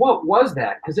saying, what was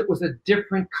that? Because it was a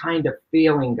different kind of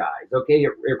feeling, guys. Okay,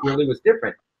 it really was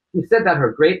different. She said that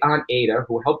her great aunt Ada,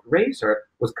 who helped raise her,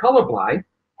 was colorblind,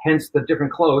 hence the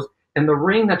different clothes. And the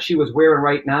ring that she was wearing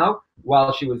right now,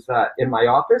 while she was in my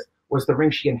office, was the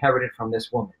ring she inherited from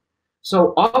this woman.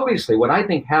 So obviously, what I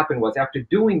think happened was, after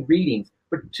doing readings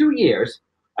for 2 years,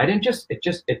 I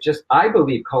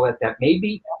believe, Colette, that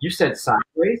maybe you said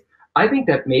sideways. I think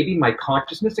that maybe my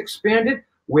consciousness expanded,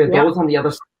 where those on the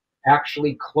other side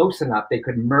actually close enough they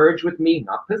could merge with me,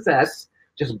 not possess,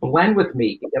 just blend with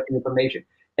me and get the information.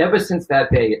 Ever since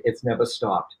that day, it's never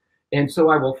stopped. And so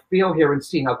I will feel, hear, and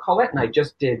see. Now, Colette and I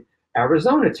just did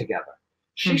Arizona together.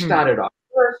 She started off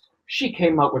first. She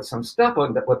came up with some stuff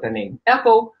with the name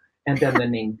Ethel, and then the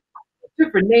name,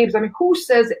 different names. I mean, who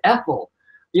says Ethel?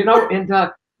 And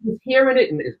was hearing it,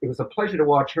 and it was a pleasure to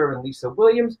watch her and Lisa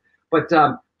Williams. But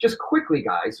just quickly,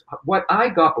 guys, what I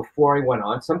got before I went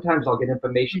on, sometimes I'll get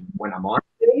information when I'm on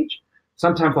stage.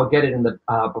 Sometimes I'll get it in the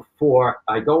before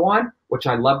I go on, which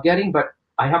I love getting, but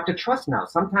I have to trust now.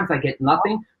 Sometimes I get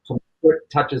nothing until my foot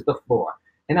touches the floor.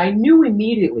 And I knew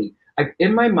immediately,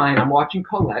 in my mind, I'm watching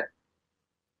Colette,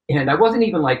 and I wasn't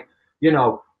even like,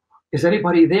 is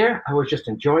anybody there? I was just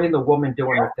enjoying the woman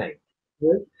doing her thing.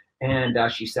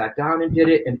 And she sat down and did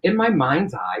it. And in my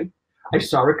mind's eye, I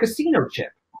saw a casino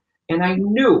chip. And I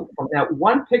knew from that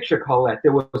one picture, Colette,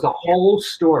 there was a whole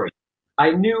story.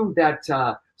 I knew that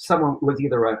someone was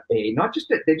either not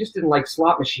just they just didn't like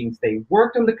slot machines. They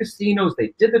worked in the casinos.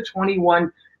 They did the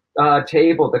 21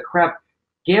 table, the crap.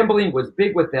 Gambling was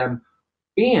big with them.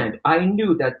 And I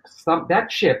knew that that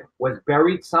chip was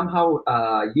buried somehow,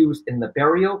 used in the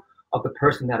burial of the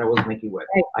person that I was making with.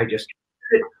 I just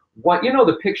what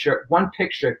the picture. One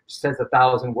picture says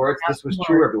 1,000 words. This was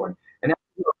true, everyone. And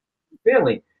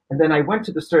feeling. And then I went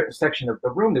to the certain section of the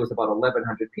room. There was about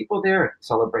 1,100 people there.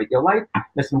 Celebrate your life.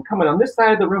 Listen, I'm coming on this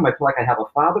side of the room. I feel like I have a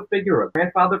father figure or a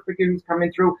grandfather figure who's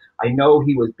coming through. I know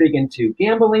he was big into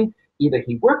gambling. Either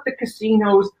he worked the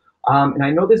casinos, and I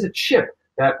know there's a chip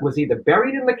that was either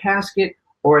buried in the casket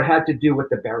or it had to do with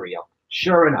the burial.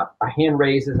 Sure enough, a hand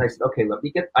raises. I said, okay, let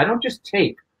me get, I don't just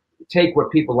take what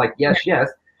people like, yes, yes.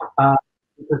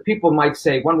 Because people might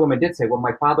say, one woman did say, well,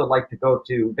 my father liked to go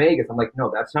to Vegas. I'm like, no,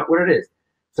 that's not what it is.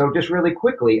 So just really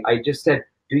quickly, I just said,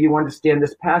 do you understand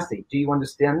this passage? Do you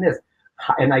understand this?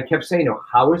 And I kept saying,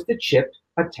 how is the chip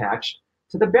attached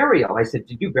to the burial? I said,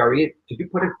 did you bury it? Did you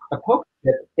put a poker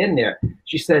chip in there?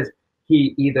 She says,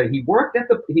 he worked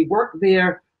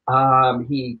there.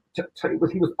 He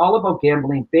was all about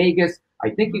gambling. Vegas. I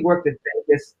think he worked at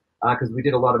Vegas because we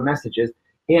did a lot of messages.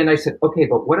 And I said, okay,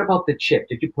 but what about the chip?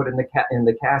 Did you put it in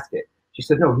the casket? She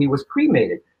said, no, he was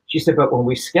cremated. She said, but when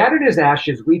we scattered his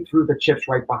ashes, we threw the chips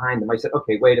right behind him. I said,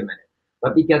 okay, wait a minute.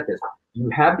 Let me get this. You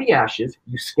have the ashes,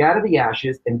 you scatter the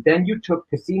ashes, and then you took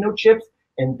casino chips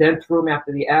and then threw them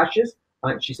after the ashes?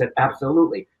 She said,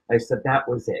 absolutely. I said, that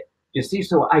was it. You see,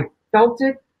 so I felt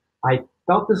it. I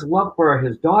felt this love for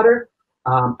his daughter.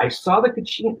 I saw the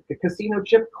casino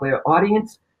chip, clear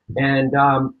audience, and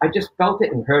I just felt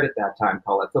it and heard it that time,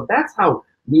 Colette. So that's how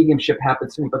mediumship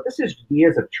happens to me. But this is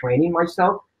years of training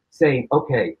myself, saying,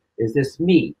 okay, is this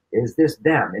me? Is this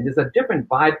them? And there's a different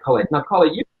vibe, Colette. Now,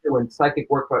 Colette, you've been doing psychic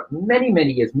work for many,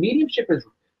 many years. Mediumship is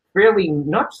fairly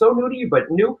not so new to you, but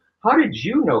new. How did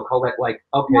you know, Colette, like,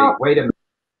 okay, well, wait a minute.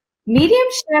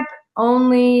 Mediumship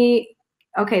only,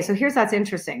 okay, so that's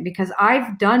interesting because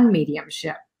I've done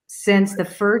mediumship since the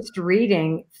first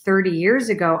reading 30 years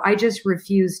ago. I just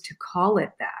refused to call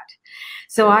it that.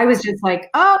 So I was just like,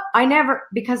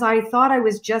 because I thought I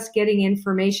was just getting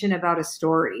information about a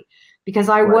story because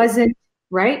I wasn't,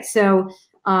 right? So,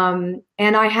 and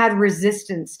I had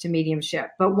resistance to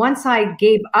mediumship. But once I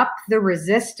gave up the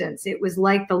resistance, it was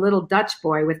like the little Dutch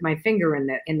boy with my finger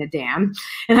in the dam.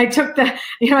 And I took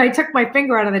I took my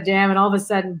finger out of the dam and all of a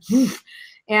sudden,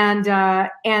 and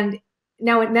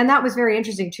then that was very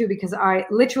interesting too, because I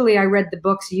read the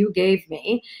books you gave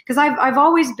me because I've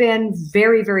always been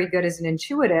very, very good as an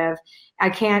intuitive. I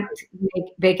can't make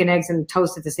bacon, eggs, and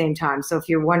toast at the same time. So if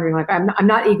you're wondering, like, I'm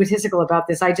not egotistical about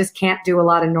this. I just can't do a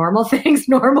lot of normal things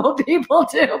normal people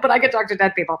do, but I can talk to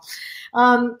dead people.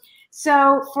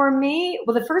 So for me,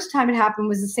 well, the first time it happened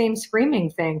was the same screaming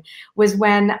thing was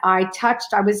when I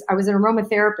was an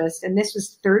aromatherapist, and this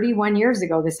was 31 years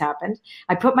ago this happened.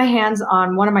 I put my hands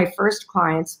on one of my first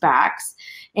clients' backs,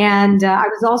 and I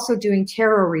was also doing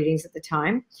tarot readings at the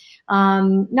time.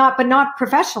 But not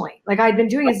professionally. Like I'd been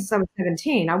doing it since I was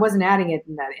 17. I wasn't adding it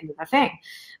into the thing.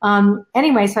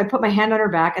 Anyway, so I put my hand on her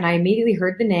back and I immediately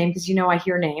heard the name because, I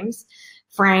hear names,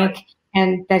 Frank,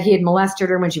 and that he had molested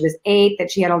her when she was 8, that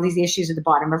she had all these issues at the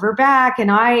bottom of her back. And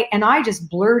I just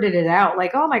blurted it out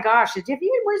like, oh my gosh, was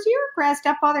your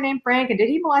stepfather named Frank? And did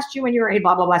he molest you when you were 8,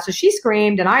 blah, blah, blah. So she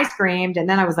screamed and I screamed. And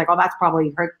then I was like, oh, that's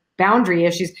probably her boundary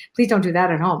issues. Please don't do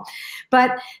that at home.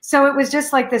 But so it was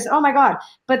just like this, oh my God.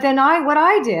 But then what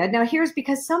I did, now here's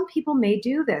because some people may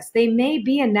do this. They may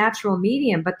be a natural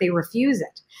medium, but they refuse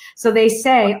it. So they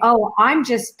say, oh, I'm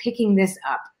just picking this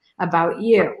up about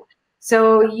you.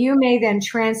 So you may then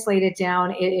translate it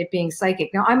down, it being psychic.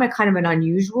 Now I'm a kind of an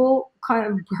unusual kind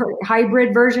of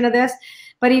hybrid version of this,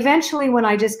 but eventually when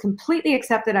I just completely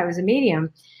accepted I was a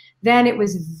medium, then it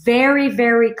was very,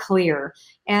 very clear.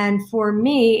 And for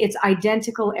me, it's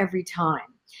identical every time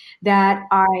that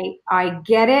I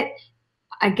get it.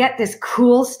 I get this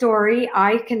cool story.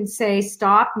 I can say,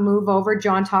 stop, move over.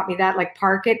 John taught me that, like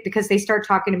park it, because they start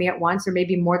talking to me at once or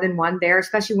maybe more than one there,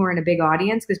 especially when we're in a big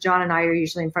audience, because John and I are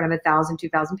usually in front of 1,000,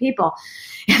 2,000 people.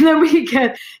 And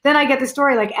then I get the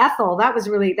story like Ethel. That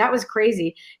was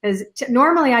crazy. Because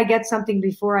normally I get something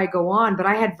before I go on, but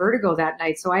I had vertigo that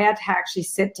night. So I had to actually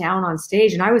sit down on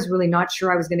stage and I was really not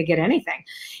sure I was going to get anything.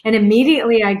 And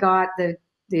immediately I got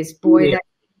this boy that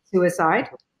committed suicide.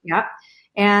 Yeah.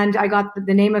 And I got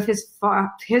the name of his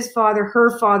father,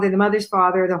 her father, the mother's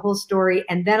father, the whole story.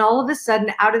 And then all of a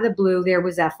sudden, out of the blue, there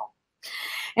was Ethel.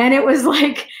 And it was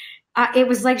like, It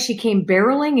was like she came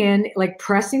barreling in, like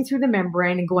pressing through the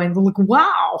membrane and going, look,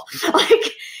 wow.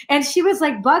 Like, and she was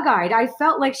like bug-eyed. I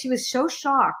felt like she was so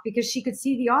shocked because she could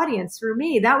see the audience through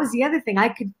me. That was the other thing. I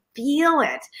could feel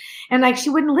it. And like, she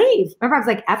wouldn't leave. Remember, I was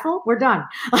like, Ethel, we're done.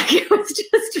 Like, it was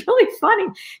just really funny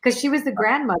because she was the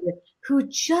grandmother who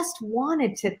just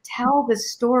wanted to tell the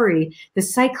story, the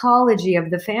psychology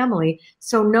of the family,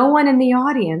 so no one in the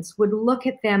audience would look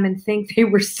at them and think they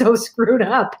were so screwed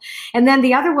up. And then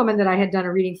the other woman that I had done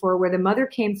a reading for, where the mother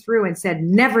came through and said,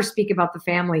 never speak about the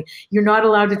family. You're not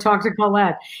allowed to talk to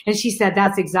Colette. And she said,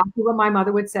 that's exactly what my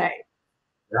mother would say.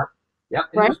 Yeah, yeah,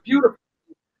 right? It was beautiful,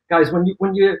 guys.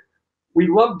 We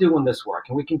love doing this work,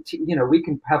 and we can, we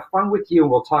can have fun with you,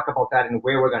 and we'll talk about that and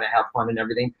where we're going to have fun and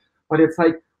everything. But it's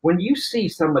like when you see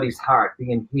somebody's heart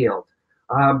being healed,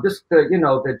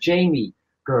 the Jamie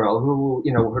girl who,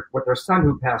 with her son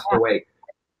who passed away.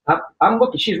 I'm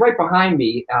looking. She's right behind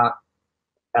me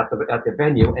at the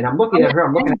venue, and I'm looking at her.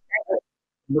 I'm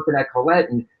looking at Colette,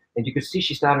 and you could see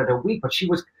she started to weep, but she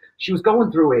was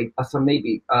going through some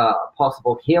maybe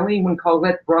possible healing when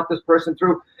Colette brought this person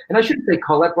through. And I shouldn't say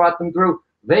Colette brought them through.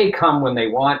 They come when they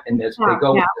want, and they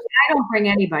go. Yeah, I don't bring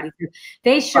anybody through.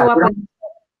 They show up.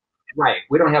 Right.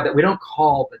 We don't have that. We don't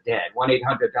call the dead.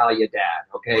 1-800 dial your dad,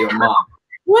 okay, or mom.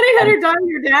 1-800 dial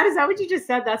your dad. Is that what you just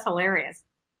said? That's hilarious.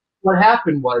 What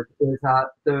happened but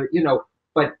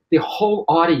the whole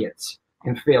audience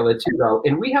can feel it too, though,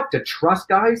 and we have to trust,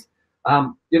 guys.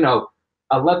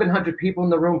 1,100 people in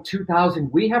the room,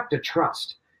 2,000. We have to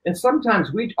trust, and sometimes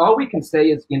all we can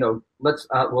say is,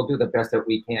 we'll do the best that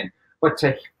we can. But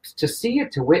to see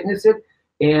it, to witness it,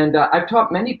 and I've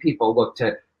taught many people look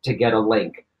to get a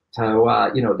link.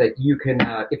 That you can,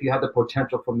 if you have the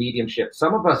potential for mediumship.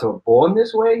 Some of us are born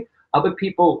this way. Other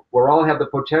people, we all have the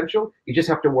potential. You just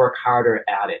have to work harder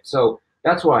at it. So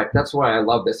that's why I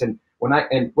love this. And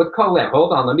with Colette,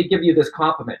 hold on, let me give you this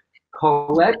compliment.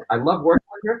 Colette, I love working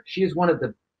with her. She is one of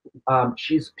the,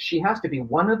 she has to be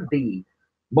one of the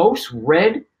most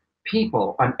read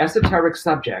people on esoteric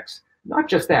subjects. Not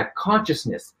just that,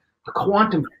 consciousness, the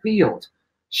quantum field.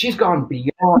 She's gone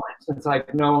beyond since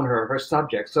I've known her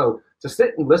subject. So to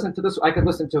sit and listen to this, I could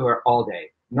listen to her all day.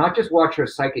 Not just watch her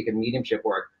psychic and mediumship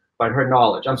work, but her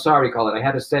knowledge. I'm sorry, Colette, I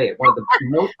had to say it. One of the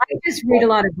most. I just read a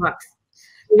lot of books.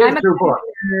 I'm a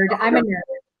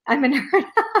nerd.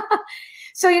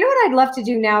 So you know what I'd love to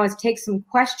do now is take some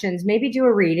questions, maybe do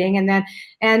a reading, and then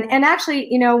and actually,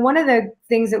 one of the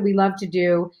things that we love to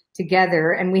do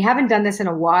together, and we haven't done this in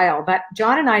a while, but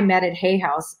John and I met at Hay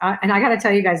House, and I got to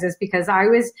tell you guys this because I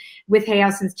was with Hay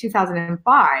House since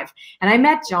 2005, and I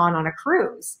met John on a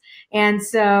cruise, and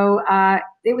so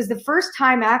it was the first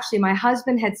time actually my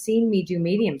husband had seen me do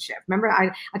mediumship.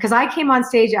 Remember, because I came on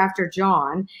stage after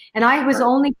John, and I was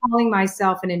only calling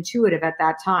myself an intuitive at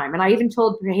that time, and I even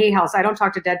told Hay House I don't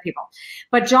talk to dead people,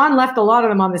 but John left a lot of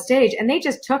them on the stage, and they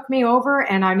just took me over,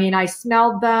 and I mean I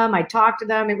smelled them, I talked to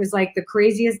them, it was like the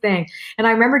craziest thing. And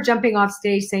I remember jumping off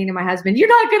stage saying to my husband, "You're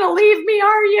not going to leave me,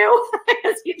 are you?"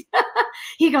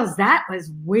 He goes, "That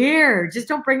was weird. Just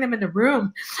don't bring them in the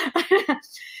room."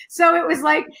 So it was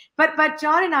like, but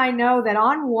John and I know that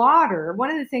on water, one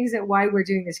of the things that why we're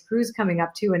doing this cruise coming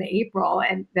up too in April,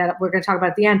 and that we're going to talk about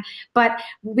at the end, but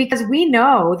because we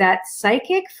know that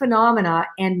psychic phenomena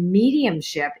and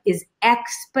mediumship is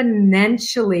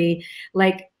exponentially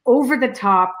like over the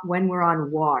top when we're on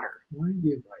water.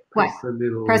 What?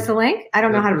 Press the link? I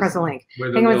don't know how to press the link.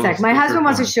 Hang on a sec. My husband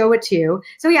wants to show it to you.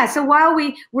 So yeah, so while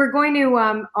we're going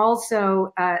to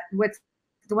also what's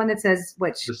the one that says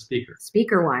which? The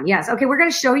speaker one. Yes. Okay, we're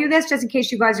going to show you this just in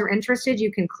case you guys are interested.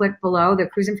 You can click below the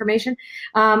cruise information.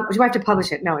 Do I have to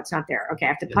publish it? No, it's not there. Okay, I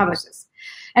have to publish this.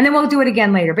 And then we'll do it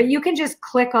again later. But you can just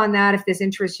click on that if this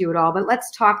interests you at all. But let's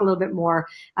talk a little bit more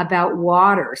about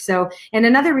water. So, and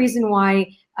another reason why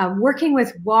working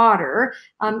with water,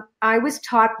 I was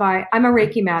taught I'm a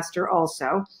Reiki master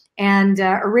also. And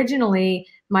originally,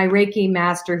 my Reiki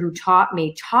master who taught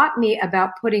me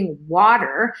about putting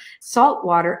water, salt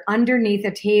water, underneath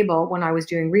a table when I was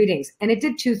doing readings. And it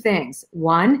did two things.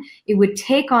 One, it would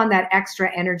take on that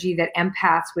extra energy that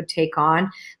empaths would take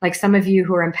on. Like some of you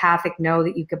who are empathic know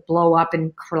that you could blow up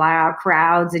in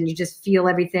crowds and you just feel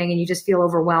everything and you just feel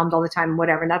overwhelmed all the time,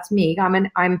 whatever. And that's me.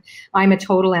 I'm a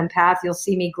total empath. You'll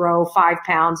see me grow 5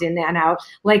 pounds in and out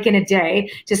like in a day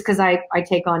just because I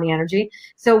take on the energy.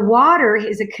 So water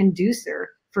is a conducer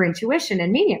for intuition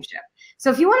and mediumship. So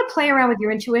if you want to play around with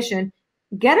your intuition,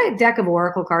 get a deck of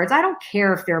oracle cards. I don't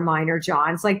care if they're mine or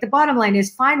John's. Like the bottom line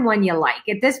is find one you like.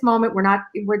 At this moment,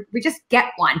 we just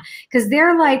get one because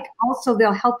they're like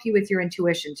they'll help you with your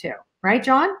intuition too. Right,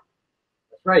 John?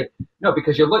 Right. No,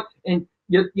 because you look and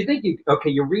you think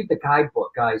you read the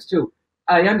guidebook, guys, too.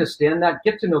 I understand that.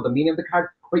 Get to know the meaning of the card,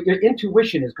 but your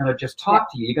intuition is going to just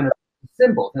talk to you. You're going to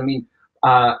symbols. I mean,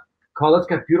 Colette's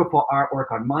got beautiful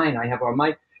artwork on mine. I have on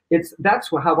mine. That's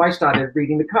how I started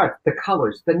reading the cards, the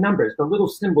colors, the numbers, the little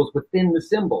symbols within the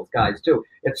symbols, guys, too.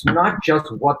 It's not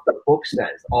just what the book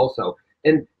says also.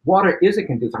 And water is a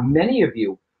conducive. Many of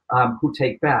you who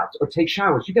take baths or take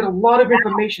showers, you get a lot of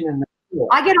information in the pool.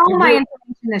 I get all my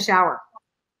information in the shower.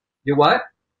 You what?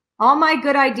 All my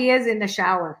good ideas in the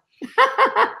shower.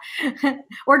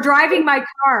 Or driving my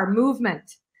car, moving,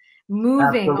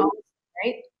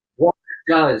 right? Water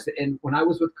does. And when I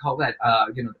was with Colette, I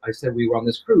said we were on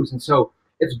this cruise, and so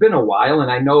it's been a while.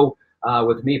 And I know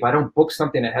with me, if I don't book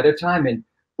something ahead of time, and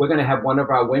we're going to have one of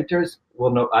our winters,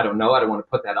 well, no, I don't know. I don't want to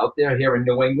put that out there here in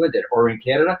New England or in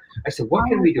Canada. I said, what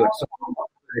can we do? So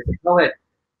I said, Colette,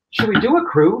 should we do a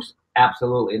cruise?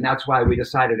 Absolutely. And that's why we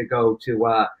decided to go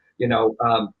to,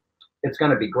 it's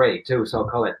going to be great too. So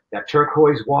Colette, that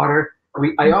turquoise water.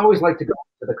 I always like to go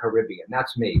to the Caribbean.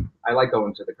 That's me. I like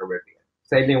going to the Caribbean.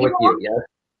 Same thing with you, yes?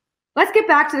 Let's get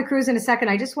back to the cruise in a second.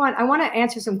 I want to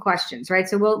answer some questions, right?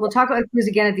 So we'll talk about the cruise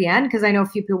again at the end, because I know a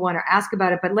few people want to ask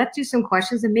about it, but let's do some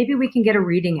questions and maybe we can get a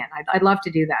reading in. I'd love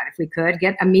to do that if we could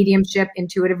get a mediumship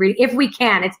intuitive reading, if we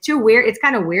can. It's too weird. It's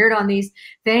kind of weird on these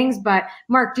things, but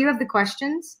Mark, do you have the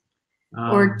questions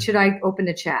or should I open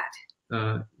the chat?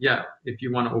 Yeah, if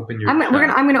you want to open your I'm chat.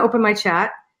 going to open my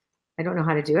chat. I don't know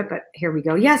how to do it, but here we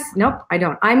go. Yes. Nope, I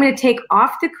don't. I'm going to take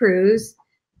off the cruise.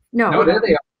 No, there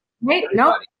they are. Wait,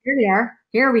 nope. Here they are.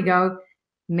 Here we go.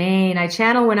 Maine. I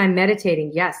channel when I'm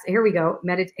meditating. Yes. Here we go.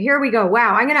 Here we go.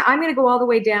 Wow. I'm gonna go all the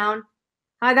way down.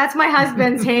 That's my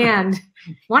husband's hand.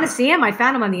 Want to see him? I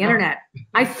found him on the internet.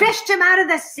 I fished him out of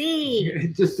the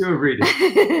sea. Just do a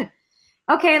reading.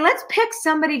 Okay, let's pick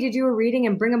somebody to do a reading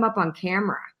and bring them up on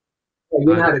camera. You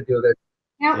know how to do this.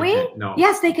 Can't we? No.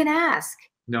 Yes, they can ask.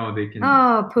 No, they can.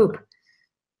 Oh, poop.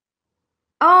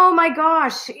 Oh my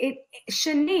gosh.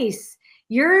 Shanice.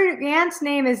 Your aunt's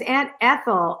name is Aunt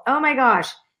Ethel. Oh my gosh.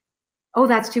 Oh,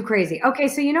 that's too crazy. Okay,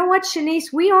 so you know what,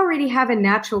 Shanice? We already have a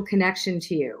natural connection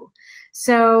to you.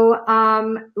 So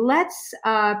let's,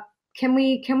 can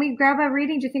we grab a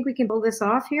reading? Do you think we can pull this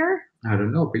off here? I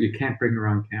don't know, but you can't bring her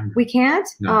on camera. We can't?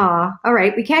 No. Oh, all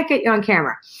right. We can't get you on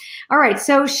camera. All right.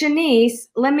 So Shanice,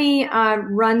 let me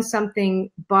run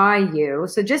something by you.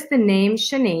 So just the name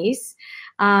Shanice.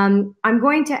 I'm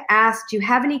going to ask, do you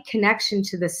have any connection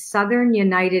to the Southern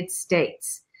United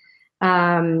States?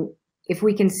 If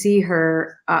we can see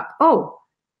her. Oh,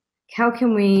 how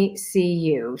can we see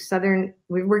you? Southern,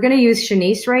 we're going to use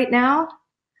Shanice right now.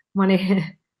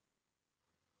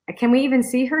 Can we even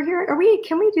see her here?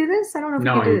 Can we do this? I don't know if we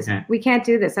can do this. Can't. We can't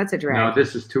do this. That's a drag. No,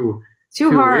 this is too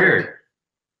hard. Weird.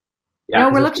 Yeah, no,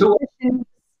 we're looking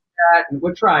at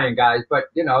we're trying, guys, but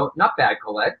not bad,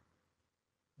 Colette.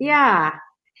 Yeah.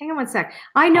 Hang on one sec.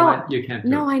 I know. You can't.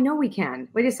 No, I know we can.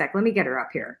 Wait a sec. Let me get her up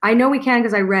here. I know we can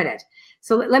because I read it.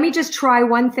 So let me just try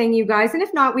one thing, you guys. And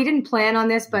if not, we didn't plan on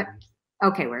this, but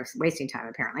okay, we're wasting time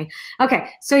apparently. Okay,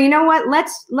 so you know what?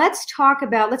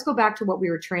 Let's go back to what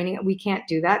we were training. We can't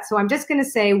do that. So I'm just going to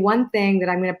say one thing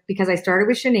that because I started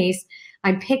with Shanice,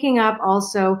 I'm picking up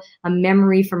also a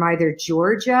memory from either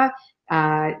Georgia,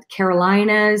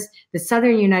 Carolinas, the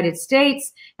Southern United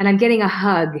States, and I'm getting a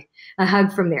hug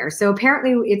from there. So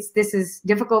apparently this is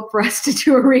difficult for us to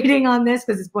do a reading on this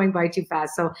because it's going by too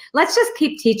fast. So let's just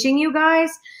keep teaching you guys.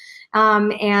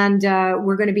 And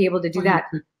we're going to be able to do that.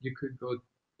 You could go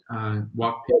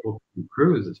walk people through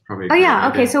cruise. It's probably. Oh yeah.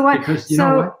 Okay. So what? Because you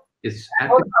know what? It's. I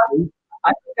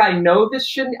think I know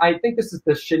this. I think this is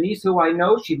the Shanice who I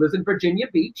know. She lives in Virginia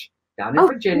Beach, down in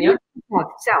Virginia.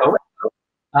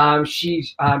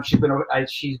 She's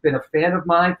been a fan of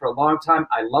mine for a long time.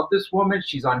 I love this woman.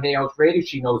 She's on Hey House Radio.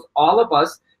 She knows all of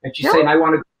us, and she's saying, "I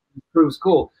want to go to cruise."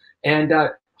 Cool. And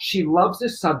she loves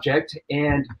this subject,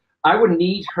 and I would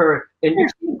need her. And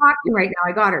she's talking right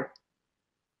now. I got her.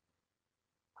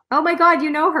 Oh my God, you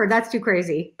know her. That's too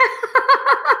crazy.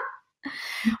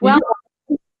 Well,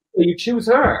 you choose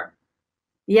her.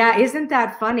 Yeah, isn't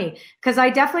that funny? Because I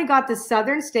definitely got the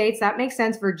southern states. That makes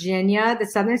sense. Virginia, the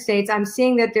southern states. I'm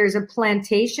seeing that there's a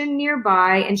plantation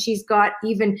nearby, and she's got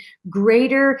even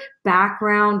greater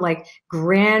background, like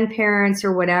grandparents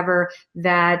or whatever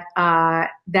that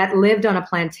lived on a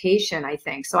plantation, I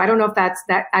think. So I don't know if that's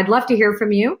that. I'd love to hear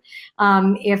from you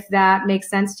if that makes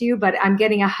sense to you. But I'm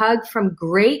getting a hug from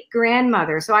great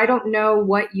grandmother. So I don't know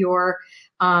what your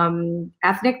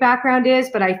ethnic background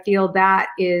is, but I feel that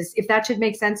is, if that should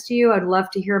make sense to you, I'd love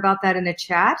to hear about that in the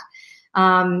chat.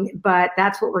 But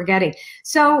that's what we're getting.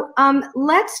 So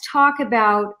let's talk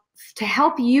about to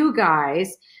help you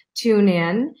guys tune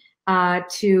in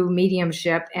to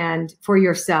mediumship and for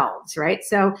yourselves, right?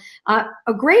 So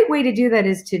a great way to do that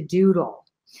is to doodle.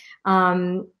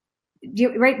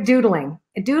 Right, doodling.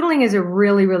 Doodling is a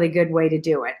really, really good way to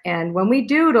do it. And when we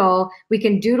doodle, we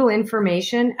can doodle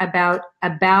information about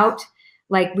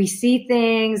like we see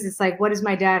things. It's like, what does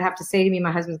my dad have to say to me?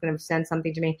 My husband's going to send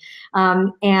something to me,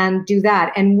 and do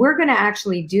that. And we're going to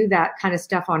actually do that kind of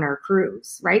stuff on our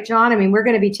cruise, right, John? I mean, we're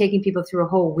going to be taking people through a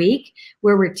whole week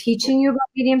where we're teaching you about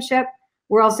mediumship.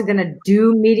 We're also going to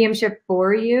do mediumship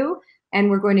for you. And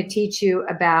we're going to teach you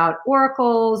about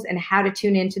oracles and how to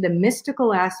tune into the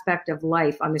mystical aspect of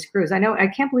life on this cruise. I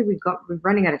can't believe we're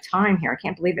running out of time here. I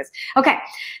can't believe this. Okay.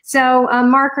 So,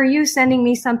 Mark, are you sending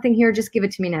me something here? Just give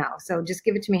it to me now. So just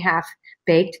give it to me half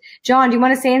baked. John, do you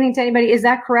want to say anything to anybody? Is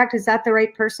that correct? Is that the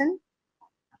right person?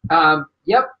 Yep.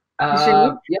 Yep.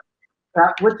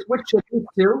 Which should be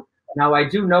too. Now, I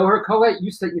do know her, Colette. You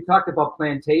talked about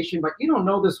plantation, but you don't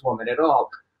know this woman at all.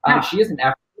 No. She is an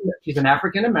African. She's an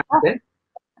African American. Okay.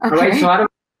 All right, so I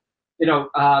don't,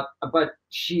 but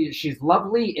she's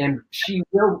lovely, and she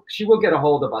will get a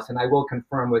hold of us, and I will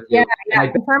confirm with you. Yeah,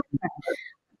 confirm.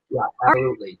 Yeah,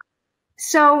 absolutely.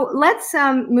 So let's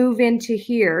move into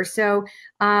here. So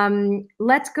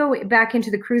let's go back into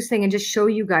the cruise thing and just show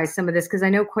you guys some of this, because I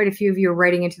know quite a few of you are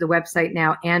writing into the website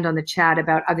now and on the chat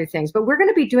about other things. But we're going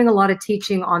to be doing a lot of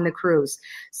teaching on the cruise.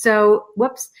 So,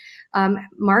 whoops.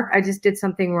 Mark, I just did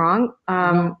something wrong.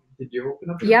 No. Did you open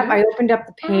up the Yep, page? I opened up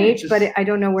the page, but I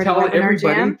don't know where to tell webinar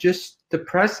everybody jam. just to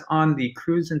press on the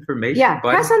cruise information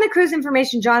button. Press on the cruise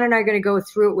information. John and I are going to go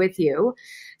through it with you.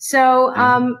 So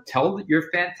tell your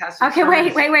fantastic okay,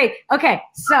 service. wait. Okay,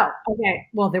 so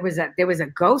well, there was a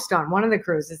ghost on one of the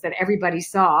cruises that everybody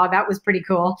saw. That was pretty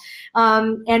cool.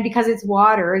 And because it's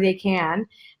water, they can.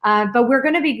 But we're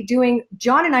going to be doing.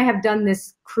 John and I have done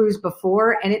this cruise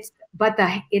before, and it's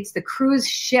the cruise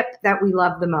ship that we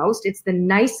love the most. It's the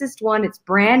nicest one. It's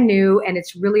brand new and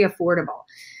it's really affordable.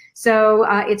 So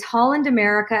it's Holland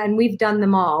America, and we've done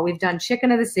them all. We've done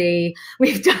Chicken of the Sea.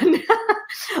 We've done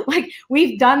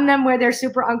we've done them where they're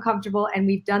super uncomfortable, and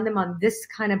we've done them on this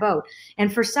kind of boat.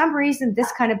 And for some reason,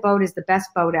 this kind of boat is the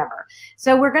best boat ever.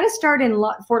 So we're going to start in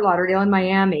Fort Lauderdale in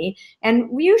Miami, and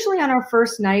we usually on our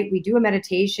first night we do a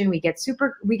meditation. We get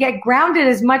grounded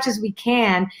as much as we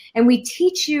can, and we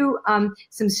teach you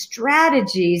some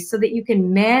strategies so that you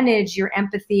can manage your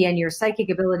empathy and your psychic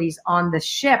abilities on the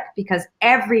ship, because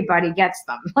everybody gets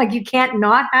them. Like, you can't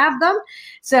not have them.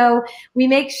 So we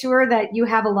make sure that you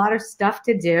have a lot of stuff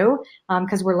to do,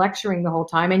 because we're lecturing the whole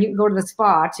time, and you can go to the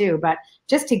spa too, but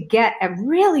just to get a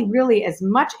really as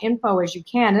much info as you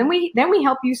can. And then we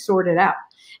help you sort it out.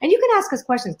 And you can ask us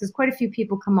questions, because quite a few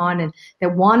people come on and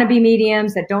that want to be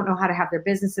mediums, that don't know how to have their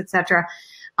business, etc.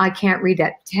 I can't read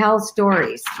that. Tell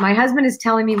stories. My husband is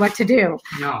telling me what to do.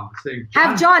 No,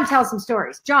 have John tell some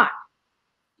stories. John.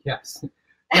 Yes.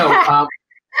 No, what I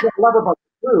love about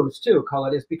the cruise too,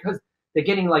 Colette, is because they're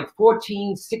getting like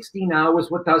 14, 16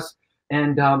 hours with us.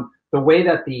 And the way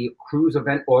that the cruise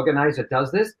event organizer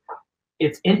does this,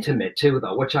 it's intimate too,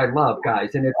 though, which I love,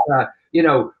 guys. And it's,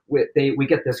 we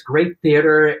get this great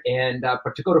theater, and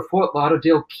but to go to Fort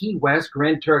Lauderdale, Key West,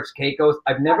 Grand Turks, Caicos,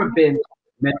 I've never been to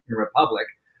the Dominican Republic.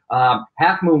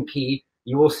 Half Moon Key,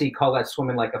 you will see Colette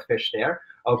swimming like a fish there,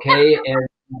 okay?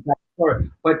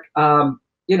 But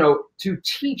to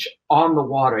teach on the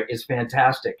water is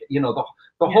fantastic. The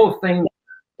whole thing,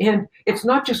 and it's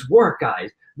not just work,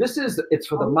 guys. It's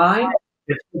for the mind,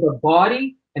 it's for the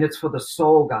body, and it's for the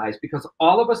soul, guys, because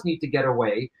all of us need to get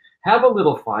away, have a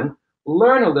little fun,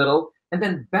 learn a little, and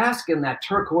then bask in that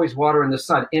turquoise water in the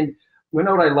sun. And you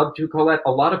know what I love too, Colette?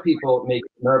 A lot of people make me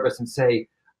nervous and say,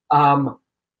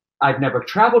 I've never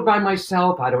traveled by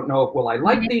myself. I don't know if will I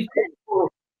like these people.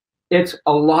 It's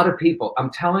a lot of people. I'm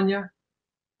telling you,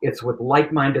 it's with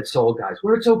like-minded soul guys,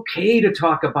 where it's okay to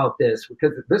talk about this,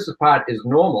 because this part is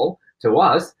normal to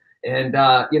us, and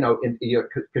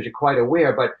because you're quite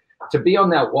aware. But to be on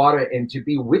that water and to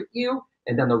be with you,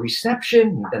 and then the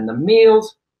reception, and then the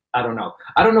meals, I don't know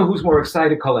who's more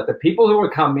excited, Colette, the people who are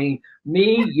coming,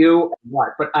 me, you, what?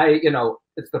 But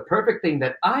it's the perfect thing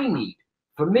that I need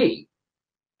for me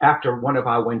after one of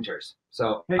our winters.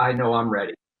 So I know I'm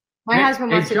ready. My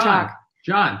husband wants to talk.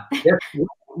 John, yes.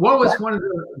 What was one of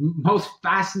the most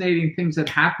fascinating things that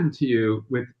happened to you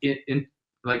with it,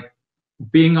 like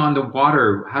being on the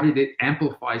water? How did it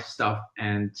amplify stuff?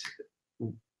 And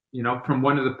from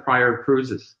one of the prior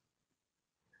cruises.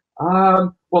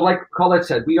 Well, like Colette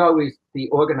said, the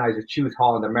organizers choose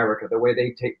Holland America, the way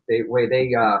they take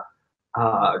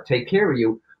care of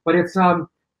you. But it's I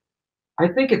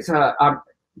think it's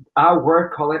our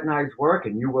work, Colette and I's work,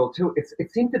 and you will too,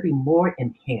 it seems to be more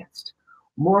enhanced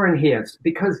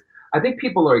because I think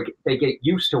they get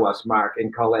used to us, Mark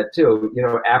and Colette too,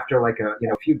 after like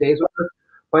a few days with us.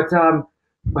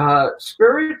 But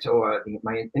spirit or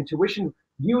my intuition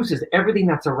uses everything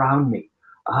that's around me.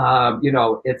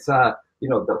 It's the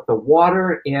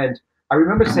water. And I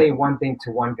remember saying one thing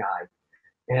to one guy,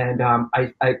 and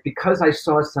I because I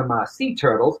saw some sea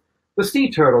turtles. The sea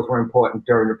turtles were important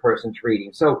during the person's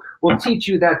reading. So we'll teach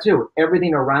you that too.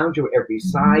 Everything around you, every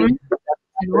sign.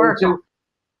 Mm-hmm.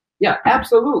 Yeah,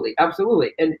 absolutely,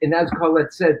 absolutely. And as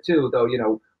Colette said too, though,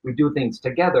 we do things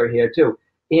together here too.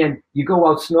 And you go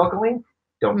out snorkeling,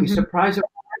 don't be surprised if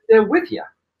they're with you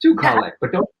too, Colette.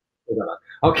 But don't.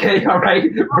 Okay, all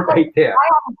right, right there.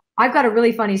 I've got a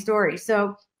really funny story.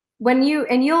 So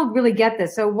you'll really get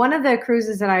this. So one of the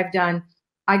cruises that I've done,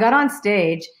 I got on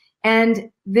stage and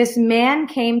this man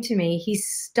came to me. He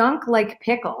stunk like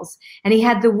pickles and he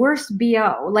had the worst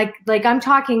BO. Like I'm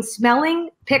talking smelling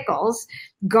pickles,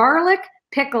 garlic,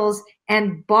 pickles,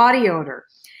 and body odor.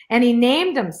 And he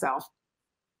named himself.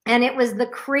 And it was the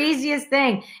craziest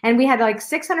thing. And we had like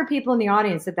 600 people in the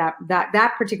audience at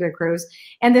that particular cruise.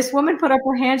 And this woman put up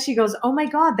her hand. She goes, "Oh my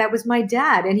God, that was my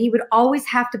dad." And he would always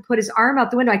have to put his arm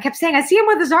out the window. I kept saying, "I see him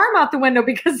with his arm out the window,"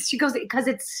 because she goes, "Because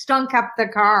it stunk up the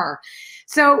car."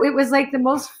 So it was like the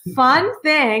most fun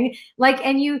thing.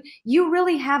 And you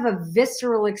really have a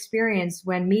visceral experience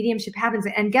when mediumship happens.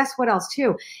 And guess what else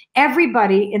too?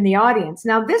 Everybody in the audience.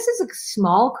 Now this is a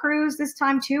small cruise this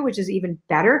time too, which is even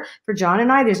better for John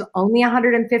and I. There's only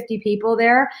 150 people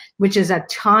there, which is a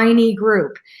tiny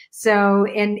group. So,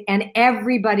 and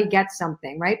everybody gets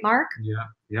something, right, Mark? Yeah.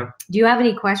 Yep. Do you have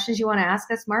any questions you want to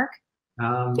ask us, Mark?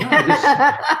 No,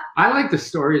 I like the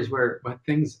stories where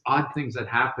odd things that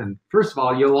happen. First of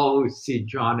all, you'll always see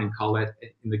John and Colette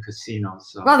in the casino.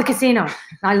 So. Well, the casino,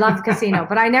 I love the casino,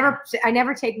 but I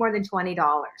never take more than $20.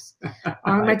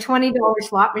 I'm a $20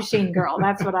 slot machine girl.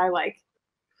 That's what I like.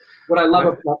 What I love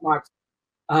about Mark,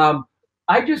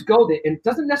 I just go there, and it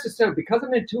doesn't necessarily, because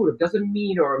I'm intuitive, doesn't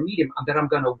mean or a medium that I'm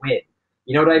going to win.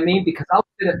 You know what I mean? Because I'll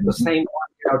sit at the same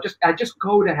one. I just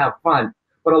go to have fun.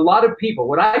 But a lot of people,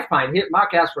 what I find here,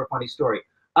 Mark asked for a funny story.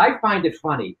 I find it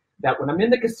funny that when I'm in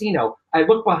the casino, I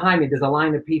look behind me, there's a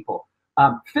line of people,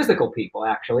 physical people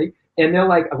actually, and they're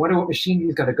like, "I wonder what machine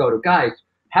he's going to go to." Guys,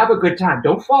 have a good time.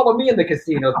 Don't follow me in the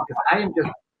casino because I am just,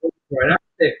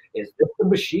 is this the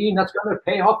machine that's going to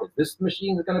pay off? Is this the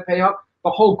machine that's going to pay off?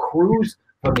 The whole cruise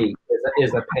for me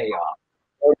is a payoff.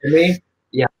 You know what I mean?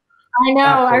 Yeah. I know.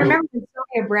 Absolutely. I remember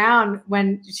Sylvia Brown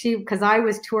because I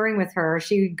was touring with her,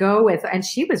 she would go with, and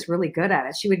she was really good at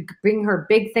it. She would bring her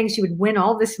big thing. She would win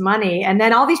all this money. And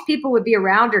then all these people would be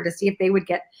around her to see if they would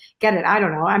get it. I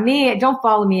don't know. Don't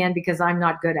follow me in because I'm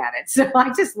not good at it. So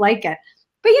I just like it.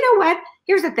 But you know what?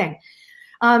 Here's the thing.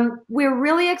 We're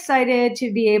really excited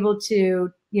to be able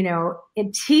to,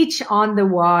 and teach on the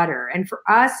water. And for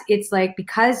us, it's like,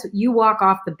 because you walk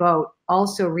off the boat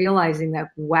also realizing that,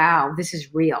 wow, this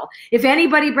is real. If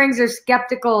anybody brings their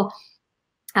skeptical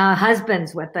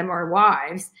husbands with them or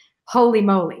wives, holy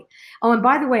moly. Oh, and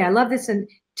by the way, I love this. And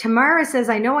Tamara says,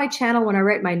 "I know I channel when I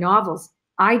write my novels."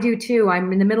 I do too.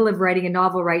 I'm in the middle of writing a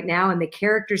novel right now, and the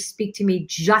characters speak to me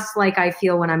just like I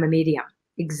feel when I'm a medium.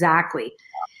 Exactly.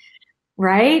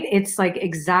 Right? It's like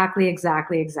exactly.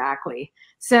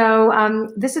 So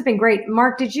this has been great.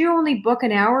 Mark, did you only book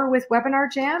an hour with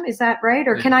Webinar Jam? Is that right?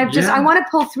 Or can I I want to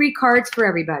pull 3 cards for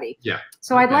everybody. Yeah.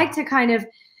 So okay. I'd like to kind of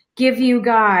give you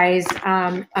guys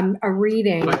a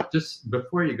reading. But just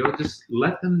before you go, just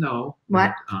let them know.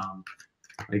 What?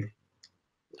 That,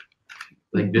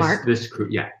 like this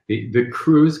cruise. Yeah. The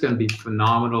cruise is going to be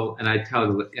phenomenal. And I tell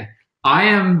you, I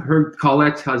am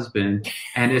Colette's husband,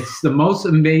 and it's the most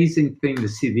amazing thing to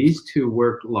see these two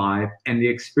work live and the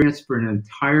experience for an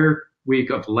entire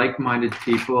week of like-minded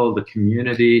people, the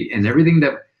community, and everything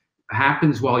that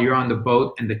happens while you're on the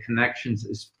boat, and the connections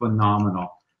is phenomenal.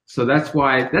 So that's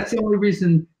the only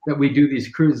reason that we do these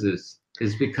cruises,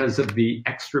 is because of the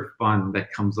extra fun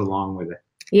that comes along with it.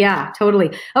 Yeah,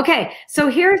 totally. Okay, so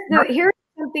here's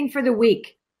something for the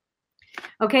week.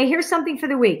 Okay, here's something for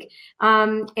the week.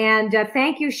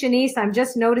 Thank you, Shanice. I'm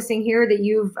just noticing here that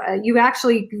you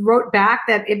actually wrote back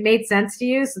that it made sense to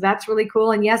you. So that's really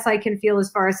cool. And yes, I can feel as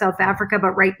far as South Africa,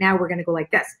 but right now we're going to go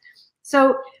like this.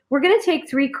 So we're going to take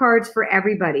 3 cards for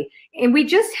everybody. And we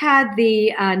just had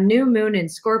the new moon in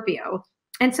Scorpio.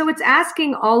 And so it's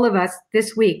asking all of us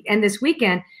this week and this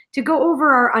weekend to go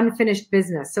over our unfinished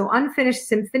business. So Unfinished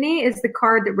Symphony is the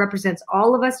card that represents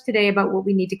all of us today about what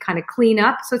we need to kind of clean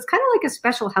up. So it's kind of like a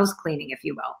special house cleaning, if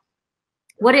you will.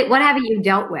 What haven't you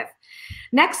dealt with?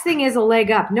 Next thing is a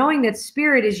leg up, knowing that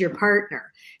spirit is your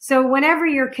partner. So whenever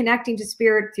you're connecting to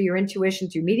spirit through your intuition,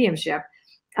 through mediumship,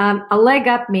 a leg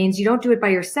up means you don't do it by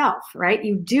yourself, right?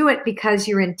 You do it because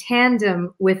you're in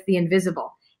tandem with the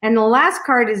invisible. And the last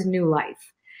card is new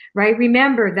life, right?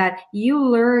 Remember that you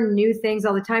learn new things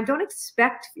all the time. Don't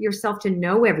expect yourself to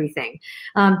know everything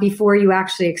before you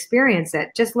actually experience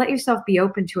it. Just let yourself be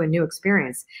open to a new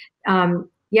experience. John,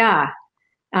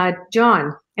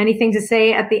 anything to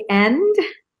say at the end?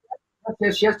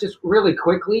 Yes, just really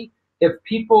quickly. If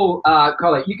people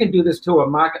call it, you can do this too. A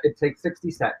mark, it takes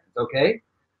 60 seconds, okay?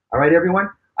 All right, everyone?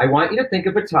 I want you to think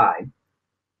of a time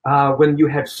when you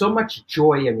had so much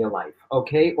joy in your life,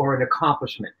 okay, or an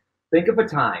accomplishment. Think of a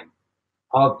time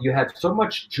of you had so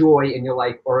much joy in your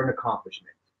life or an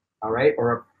accomplishment, all right,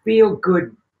 or a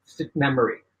feel-good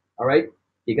memory, all right?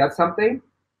 You got something?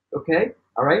 Okay,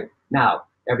 all right? Now,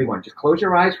 everyone, just close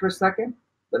your eyes for a second.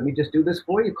 Let me just do this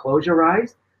for you. Close your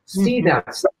eyes. See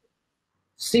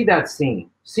that scene.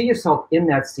 See yourself in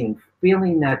that scene,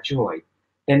 feeling that joy,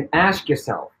 and ask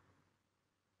yourself,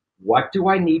 what do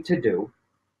I need to do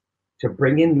to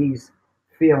bring in these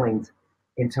feelings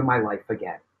into my life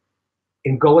again?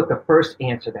 And go with the first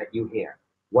answer that you hear.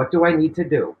 What do I need to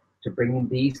do to bring in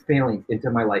these feelings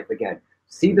into my life again?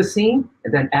 See the scene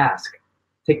and then ask.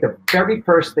 Take the very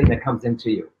first thing that comes into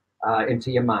you,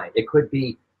 into your mind. It could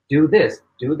be do this,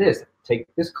 take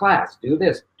this class, do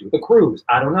this, do the cruise.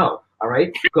 I don't know. All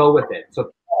right, go with it.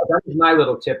 So that is my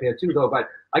little tip here too, though. But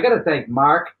I got to thank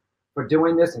Mark for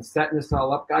doing this and setting this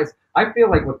all up, guys. I feel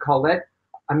like with Colette,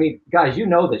 I mean, guys, you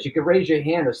know this. You can raise your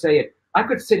hand or say it. I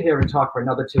could sit here and talk for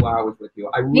another 2 hours with you.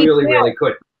 I really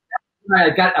could.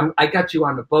 I got you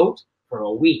on the boat for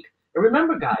a week. And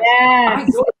remember, guys, I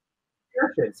go to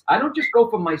excursions. I don't just go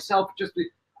for myself.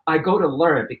 I go to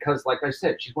learn because, like I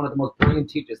said, she's one of the most brilliant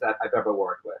teachers that I've ever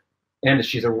worked with. And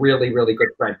she's a really good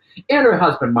friend. And her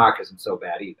husband, Mark, isn't so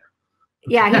bad either.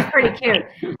 Yeah, he's pretty cute.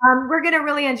 We're going to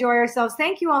really enjoy ourselves.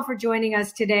 Thank you all for joining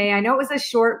us today. I know it was a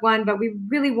short one, but we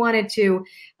really wanted to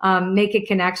make a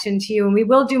connection to you, and we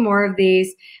will do more of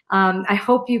these. I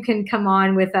hope you can come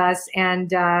on with us,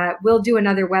 and we'll do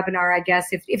another webinar, I guess.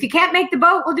 If you can't make the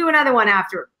boat, we'll do another one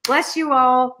after. Bless you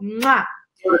all. Mwah.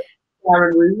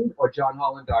 Reid or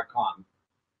johnholland.com.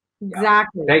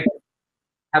 Exactly. Thank you.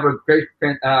 Have a great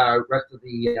rest of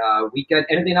the weekend.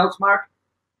 Anything else, Mark?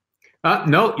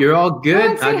 No, you're all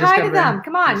good. Say hi to them.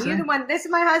 Come on, you're the one. This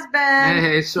is my husband.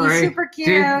 Hey, sorry. He's super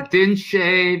cute. Didn't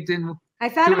shave. I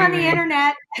found him on the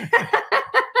internet.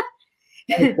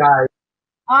 Thanks, guys.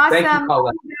 Awesome. Thank you,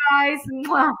 Colette. Guys.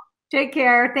 Mwah. Take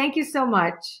care. Thank you so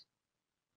much.